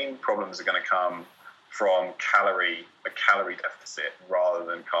the main problems are going to come from a calorie deficit rather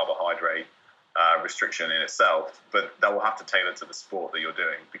than carbohydrate restriction in itself, but that will have to tailor to the sport that you're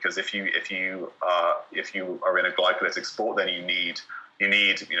doing. Because if you are in a glycolytic sport, then you need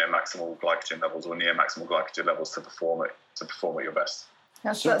maximal glycogen levels or near maximal glycogen levels to perform at your best.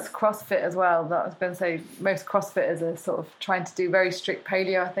 That's CrossFit as well. That I was going to say, most CrossFitters are sort of trying to do very strict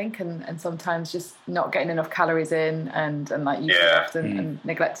paleo, I think, and sometimes just not getting enough calories in, and like you said, often and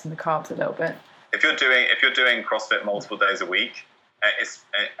neglecting the carbs a little bit. If you're doing CrossFit multiple days a week,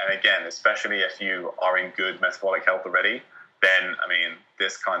 and again, especially if you are in good metabolic health already, then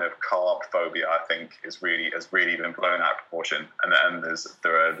this kind of carb phobia, I think, has really been blown out of proportion, and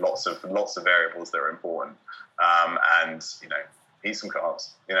there are lots of variables that are important, and eat some carbs.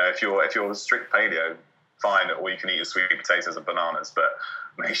 If you're strict paleo, fine, or you can eat your sweet potatoes and bananas, but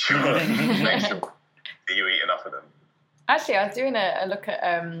make sure that you eat enough of them. Actually, I was doing a look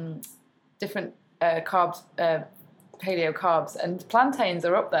at different carbs paleo carbs, and plantains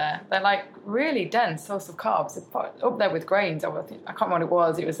are up there. They're like really dense source of carbs. They're up there with grains. I can't remember what it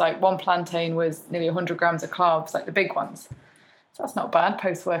was. It was like one plantain was nearly 100 grams of carbs, like the big ones. So that's not bad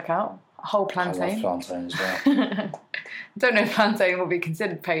post-workout. A whole plantain. I love plantain as well. Don't know if plantain will be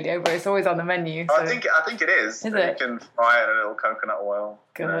considered paleo, but it's always on the menu. So. I think it is. Is it? You can fry it in a little coconut oil.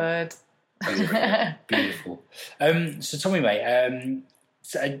 Good. Beautiful. So Tommy, mate,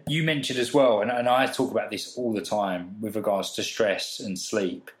 so you mentioned as well, and I talk about this all the time with regards to stress and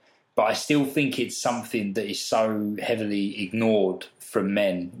sleep, but I still think it's something that is so heavily ignored from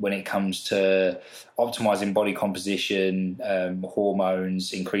men when it comes to optimizing body composition,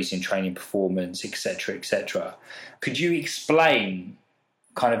 hormones, increasing training performance, etc., etc. Could you explain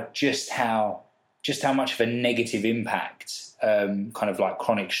kind of just how much of a negative impact kind of like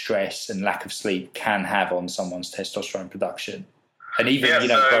chronic stress and lack of sleep can have on someone's testosterone production? And even,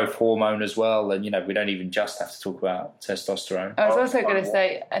 growth hormone as well. And, we don't even just have to talk about testosterone. I was also going to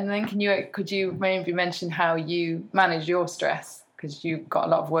say, and then could you maybe mention how you manage your stress? Because you've got a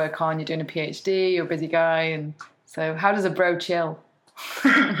lot of work on, you're doing a PhD, you're a busy guy. And so how does a bro chill?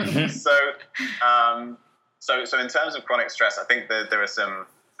 So in terms of chronic stress, I think that there is a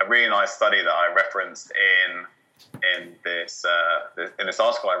really nice study that I referenced in this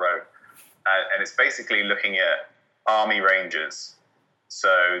article I wrote. And it's basically looking at Army Rangers.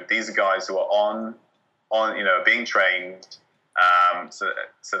 So these are guys who are being trained. So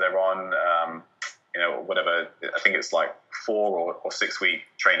they're on, whatever. I think it's like 4 or 6 week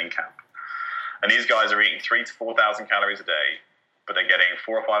training camp. And these guys are eating 3,000 to 4,000 calories a day, but they're getting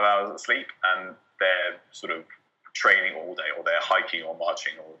 4 or 5 hours of sleep, and they're sort of training all day, or they're hiking or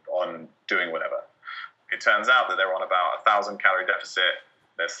marching or on doing whatever. It turns out that they're on about 1,000 calorie deficit.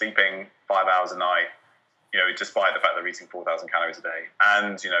 They're sleeping 5 hours a night. Despite the fact they're eating 4,000 calories a day,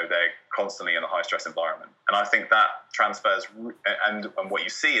 and they're constantly in a high stress environment. And I think that transfers, and what you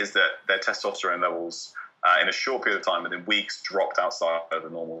see is that their testosterone levels in a short period of time, within weeks, dropped outside of the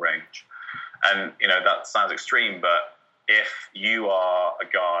normal range. And that sounds extreme, but if you are a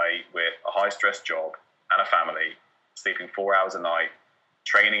guy with a high stress job and a family, sleeping 4 hours a night,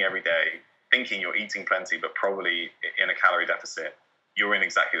 training every day, thinking you're eating plenty but probably in a calorie deficit, you're in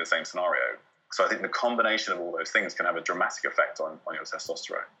exactly the same scenario. So I think the combination of all those things can have a dramatic effect on your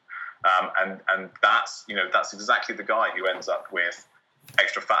testosterone. And that's exactly the guy who ends up with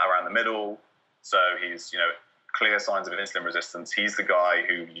extra fat around the middle. So he's, clear signs of insulin resistance. He's the guy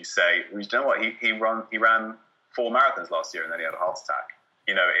who you say, you know what, he ran 4 marathons last year and then he had a heart attack.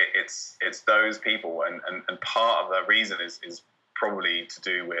 It's those people. And part of the reason is probably to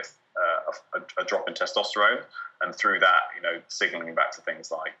do with a drop in testosterone, and through that, signaling back to things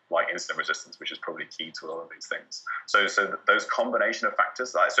like insulin resistance, which is probably key to a lot of these things. So those combination of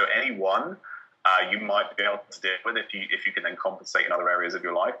factors, so any one you might be able to deal with if you can then compensate in other areas of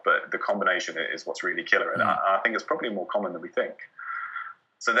your life, but the combination is what's really killer, and I think it's probably more common than we think.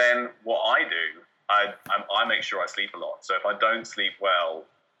 So then what I do, I make sure I sleep a lot. So if I don't sleep well,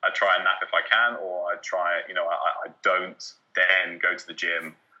 I try and nap if I can, or I try, I don't then go to the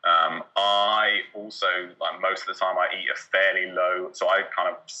gym. I also, most of the time, I eat a fairly low, so I kind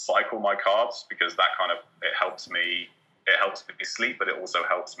of cycle my carbs, because that it helps me sleep, but it also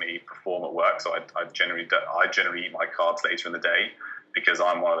helps me perform at work. So I generally eat my carbs later in the day, because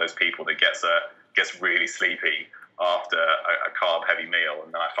I'm one of those people that gets really sleepy after a carb heavy meal,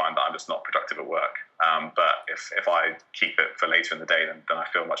 and then I find that I'm just not productive at work. But if I keep it for later in the day, then I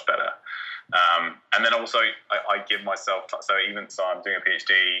feel much better. And then also I give myself so I'm doing a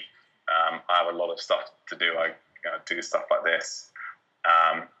PhD. I have a lot of stuff to do. I do stuff like this.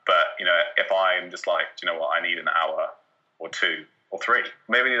 But if I'm just like, do you know what, I need an hour or 2 or 3,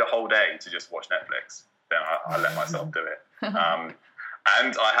 maybe I need a whole day to just watch Netflix, then I let myself do it.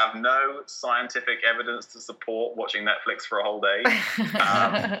 And I have no scientific evidence to support watching Netflix for a whole day. But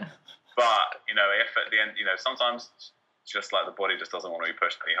if at the end, sometimes just like the body just doesn't want to be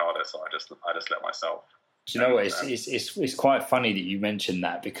pushed any harder, so I just let myself. Do you know what? It's quite funny that you mentioned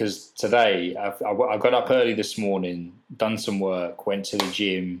that, because today I got up early this morning, done some work, went to the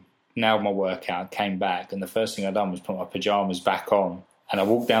gym, nailed my workout, came back, and the first thing I done was put my pajamas back on. And I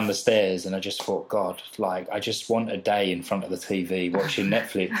walked down the stairs and I just thought, God, I just want a day in front of the TV watching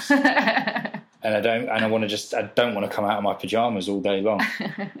Netflix. And I don't want to come out of my pajamas all day long.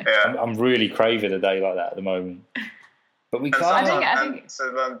 Yeah. I'm really craving a day like that at the moment. But we can't. I think.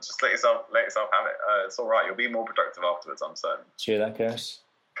 So then just let yourself have it. It's all right. You'll be more productive afterwards, I'm certain. Cheer that, Kirst.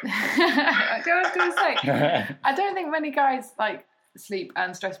 I was going to say, I don't think many guys like sleep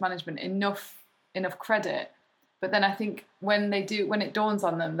and stress management enough credit. But then I think when it dawns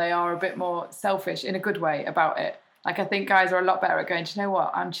on them, they are a bit more selfish in a good way about it. Like, I think guys are a lot better at going, do you know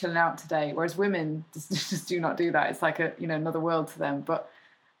what, I'm chilling out today, whereas women just do not do that. It's like another world to them. But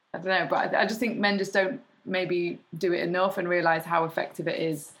I don't know, but I just think men just don't maybe do it enough and realise how effective it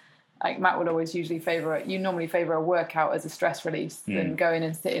is. Like, Matt would always normally favour a workout as a stress release than going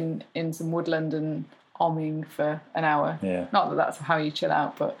and sitting in some woodland and omming for an hour. Yeah. Not that that's how you chill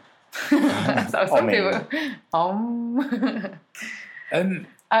out, but so some people.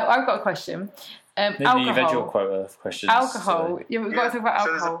 I've got a question. Alcohol. You've had your quota of questions. Alcohol. So. Yeah, we've got to talk about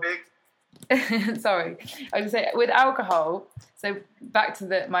alcohol. Sorry. I was going to say, with alcohol, so back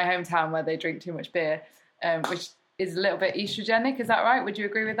to my hometown where they drink too much beer, which is a little bit estrogenic, is that right? Would you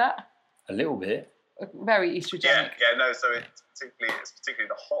agree with that? A little bit. Very estrogenic. Yeah, no, so it's particularly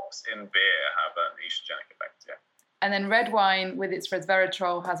the hops in beer have an estrogenic effect, yeah. And then red wine with its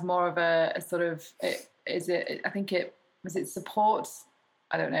resveratrol has more of a sort of, supports,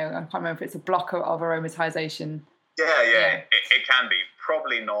 I don't know, I can't remember if it's a blocker of aromatization. Yeah. It can be.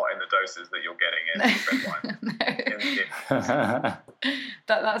 Probably not in the doses that you're getting in red wine.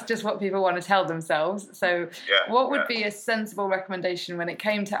 That's just what people want to tell themselves. So what would be a sensible recommendation when it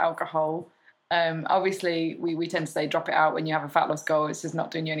came to alcohol? Obviously, we tend to say drop it out when you have a fat loss goal. It's just not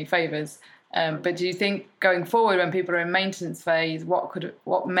doing you any favours. But do you think going forward, when people are in maintenance phase,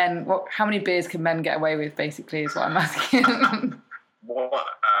 how many beers can men get away with? Basically, is what I'm asking.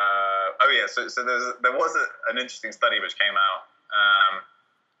 So there was an interesting study which came out.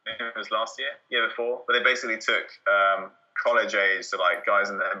 I think it was last year before, but they basically took college age, so like guys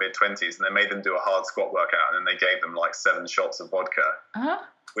in their mid-20s, and they made them do a hard squat workout, and then they gave them like 7 shots of vodka,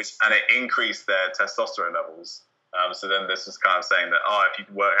 and it increased their testosterone levels. So then this is kind of saying that, if you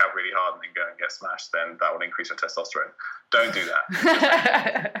work out really hard and then go and get smashed, then that will increase your testosterone. Don't do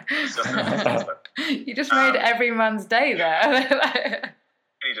that. It's just you just made every man's day there.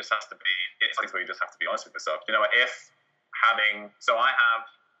 It just has to be. It's like where you just have to be honest with yourself. You know,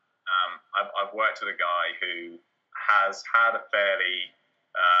 I've worked with a guy who has had a fairly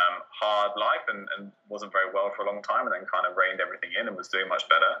hard life and wasn't very well for a long time, and then kind of reined everything in and was doing much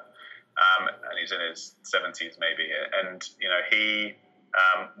better. And he's in his 70s maybe, and you know, he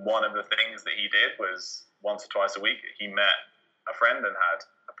one of the things that he did was once or twice a week he met a friend and had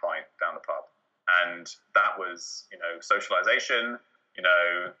a pint down the pub, and that was, you know, socialization, you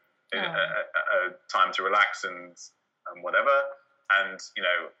know, a time to relax and whatever. And you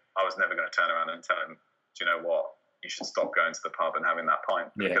know, I was never going to turn around and tell him, do you know what, you should stop going to the pub and having that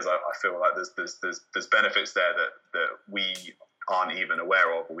pint, because I feel like there's benefits there that we aren't even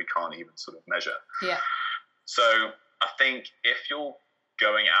aware of, or we can't even sort of measure. Yeah. So I think if you're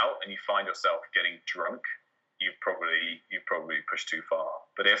going out and you find yourself getting drunk, you've probably pushed too far.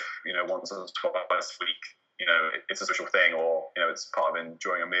 But if, you know, once or twice a week, you know, it's a social thing, or you know, it's part of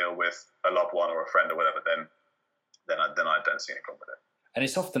enjoying a meal with a loved one or a friend or whatever, then I don't see any problem with it. And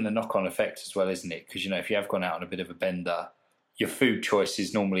it's often the knock-on effect as well, isn't it? Because, you know, if you have gone out on a bit of a bender, your food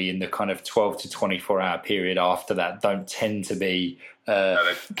choices normally in the kind of 12 to 24-hour period after that don't tend to be...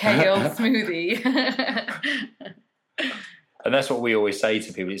 kale smoothie. And that's what we always say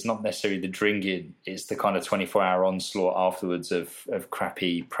to people. It's not necessarily the drinking, it's the kind of 24-hour onslaught afterwards of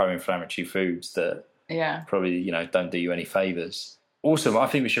crappy pro-inflammatory foods that probably, you know, don't do you any favours. Awesome. I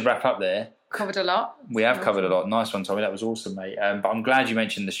think we should wrap up there. Covered a lot. We have covered a lot. Nice one, Tommy. That was awesome, mate. But I'm glad you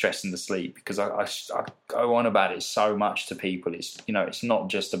mentioned the stress and the sleep, because I go on about it so much to people. It's, you know, it's not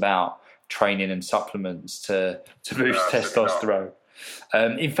just about training and supplements to boost testosterone.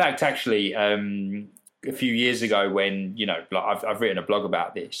 In fact, actually, a few years ago, when, you know, like I've written a blog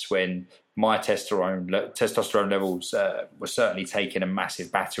about this, when my testosterone levels were certainly taking a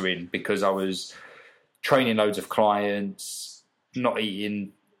massive battering because I was training loads of clients, not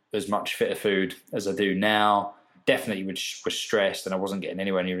eating as much fitter food as I do now, definitely was stressed, and I wasn't getting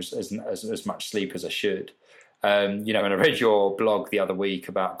anywhere near as much sleep as I should. You know, and I read your blog the other week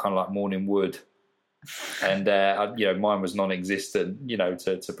about kind of like morning wood, and you know, mine was non-existent, you know,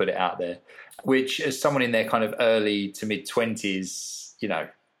 to put it out there, which as someone in their kind of early to mid 20s, you know,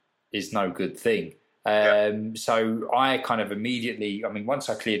 is no good thing. So I kind of immediately, I mean, once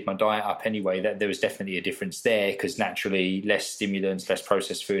I cleared my diet up anyway, that there was definitely a difference there, because naturally less stimulants, less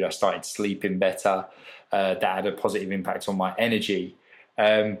processed food, I started sleeping better. That had a positive impact on my energy.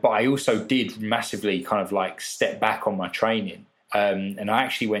 But I also did massively kind of like step back on my training. And I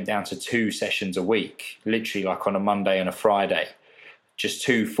actually went down to 2 sessions a week, literally like on a Monday and a Friday, just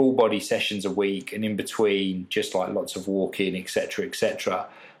 2 full body sessions a week. And in between, just like lots of walking, etc., etc.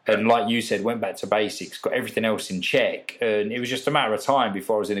 And like you said, went back to basics, got everything else in check. And it was just a matter of time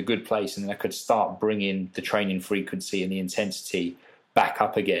before I was in a good place, and then I could start bringing the training frequency and the intensity back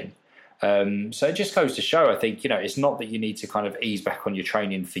up again. So it just goes to show, I think, it's not that you need to kind of ease back on your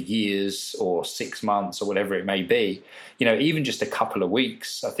training for years or 6 months or whatever it may be. Even just a couple of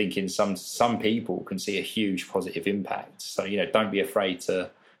weeks, I think in some people can see a huge positive impact. So, don't be afraid to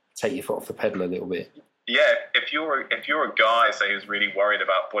take your foot off the pedal a little bit. Yeah, if you're a guy, say, who's really worried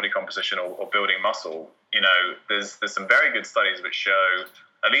about body composition or building muscle, there's some very good studies which show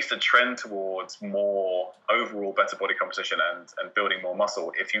at least a trend towards more overall better body composition and building more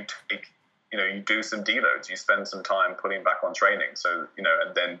muscle if you take, you do some deloads, you spend some time pulling back on training. So,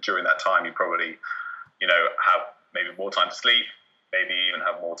 and then during that time, you probably, have maybe more time to sleep, maybe even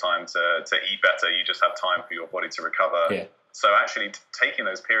have more time to eat better. You just have time for your body to recover. Yeah. So actually taking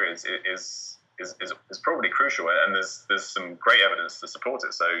those periods is probably crucial. And there's some great evidence to support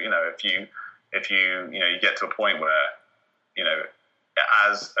it. So, if you get to a point where,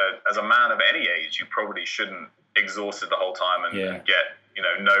 as a man of any age, you probably shouldn't exhaust it the whole time and get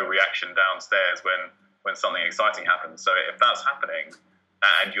no reaction downstairs when something exciting happens. So if that's happening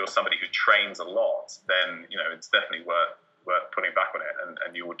and you're somebody who trains a lot, then it's definitely worth putting back on it,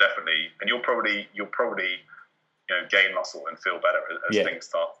 and you'll probably gain muscle and feel better as things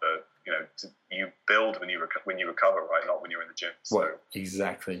start to you build when you recover, right? Not when you're in the gym. So. Well,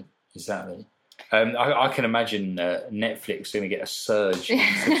 exactly. I can imagine Netflix is going to get a surge in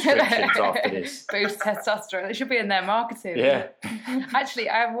subscriptions after this. Boost testosterone. It should be in their marketing. Yeah. Actually,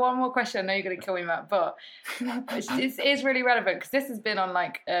 I have one more question. I know you're going to kill me, Matt, but it is really relevant because this has been on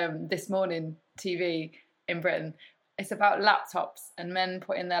This Morning TV in Britain. It's about laptops and men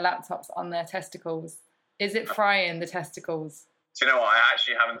putting their laptops on their testicles. Is it frying the testicles? Do you know what? I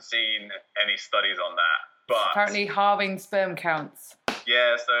actually haven't seen any studies on that, but apparently halving sperm counts.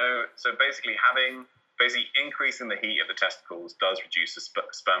 Yeah, so basically increasing the heat of the testicles does reduce the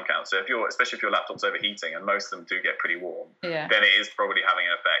sperm count. So especially if your laptop's overheating, and most of them do get pretty warm, then it is probably having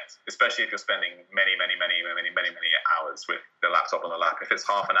an effect, especially if you're spending many hours with the laptop on the lap. If it's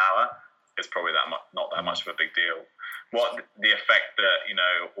half an hour, it's probably not that much of a big deal. What the effect that,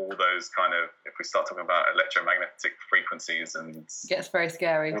 all those kind of, if we start talking about electromagnetic frequencies and gets very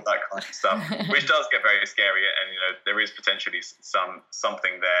scary, all that kind of stuff, which does get very scary, and there is potentially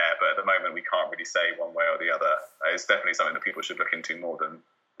something there, but at the moment we can't really say one way or the other. It's definitely something that people should look into more than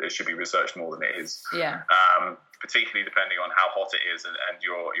it should be researched more than it is. Yeah. Particularly depending on how hot it is and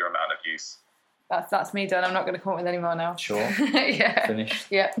your amount of use. That's me done. I'm not going to come up with any more now. Sure. Yeah. Finished.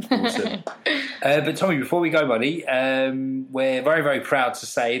 Yeah. Awesome. But Tommy, before we go, buddy, we're very, very proud to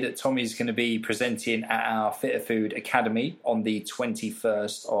say that Tommy's going to be presenting at our Fitter Food Academy on the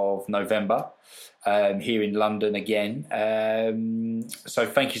 21st of November here in London again. So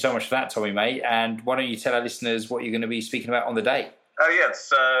thank you so much for that, Tommy, mate. And why don't you tell our listeners what you're going to be speaking about on the day? Oh, yeah.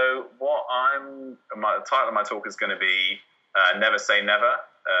 So the title of my talk is going to be Never Say Never.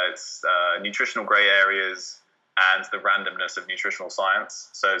 It's nutritional grey areas and the randomness of nutritional science.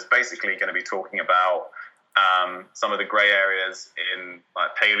 So it's basically going to be talking about some of the grey areas in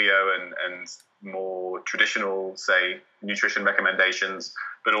paleo and more traditional, say, nutrition recommendations,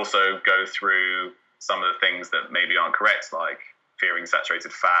 but also go through some of the things that maybe aren't correct, like fearing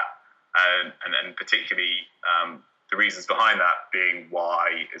saturated fat, and particularly the reasons behind that being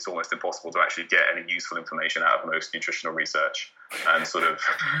why it's almost impossible to actually get any useful information out of most nutritional research, and sort of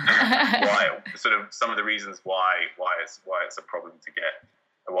some of the reasons why it's a problem to get,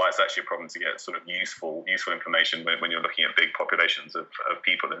 why it's actually a problem to get sort of useful information when you're looking at big populations of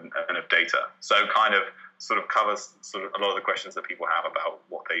people and of data. So kind of sort of covers sort of a lot of the questions that people have about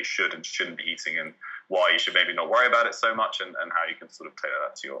what they should and shouldn't be eating, and why you should maybe not worry about it so much, and how you can sort of tailor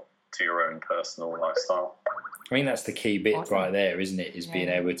that to your own personal lifestyle. I mean, that's the key bit right there, isn't it? Is being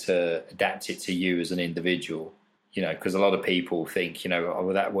able to adapt it to you as an individual. Because a lot of people think, oh,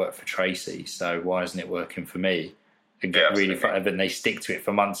 well, that worked for Tracy, so why isn't it working for me? And get really frustrated, and they stick to it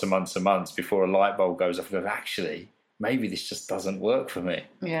for months and months and months before a light bulb goes off and go, actually, maybe this just doesn't work for me.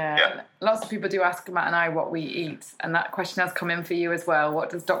 Yeah. Lots of people do ask Matt and I what we eat, and that question has come in for you as well. What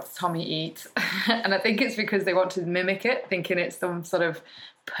does Dr. Tommy eat? And I think it's because they want to mimic it, thinking it's some sort of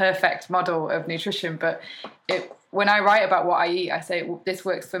perfect model of nutrition. But when I write about what I eat, I say, well, this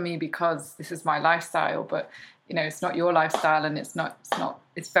works for me because this is my lifestyle. But it's not your lifestyle, and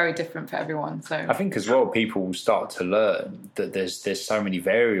it's very different for everyone. So I think as well, people will start to learn that there's so many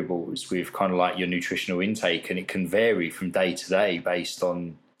variables with kind of like your nutritional intake, and it can vary from day to day based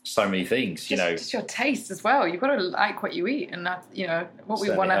on so many things. Just your taste as well. You've got to like what you eat, and that what we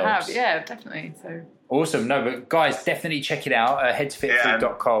want to have. Yeah, definitely. So awesome. No, but guys, definitely check it out. Head to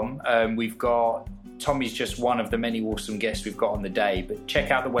fitfood.com. We've got Tommy's just one of the many awesome guests we've got on the day. But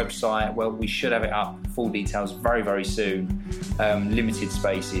check out the website. Well, we should have it up, full details, very, very soon. Limited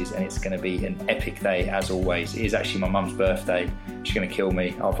spaces, and it's going to be an epic day as always. It is actually my mum's birthday. She's going to kill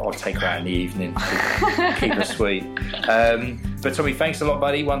me. I'll take her out in the evening to keep her sweet. But Tommy, thanks a lot,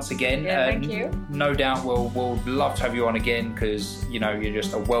 buddy, once again. Yeah, thank you. No doubt we'll love to have you on again, because you're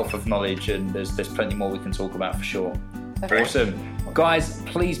just a wealth of knowledge, and there's plenty more we can talk about for sure. Okay. Awesome. Guys,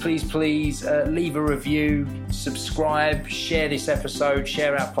 please leave a review, subscribe, share this episode,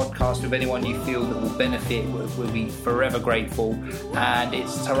 share our podcast with anyone you feel that will benefit. We'll be forever grateful. And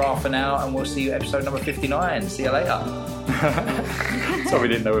it's ta-ra for now, and we'll see you at episode number 59. See you later. So we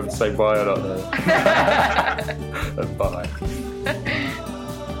didn't know if to say bye or not. Bye.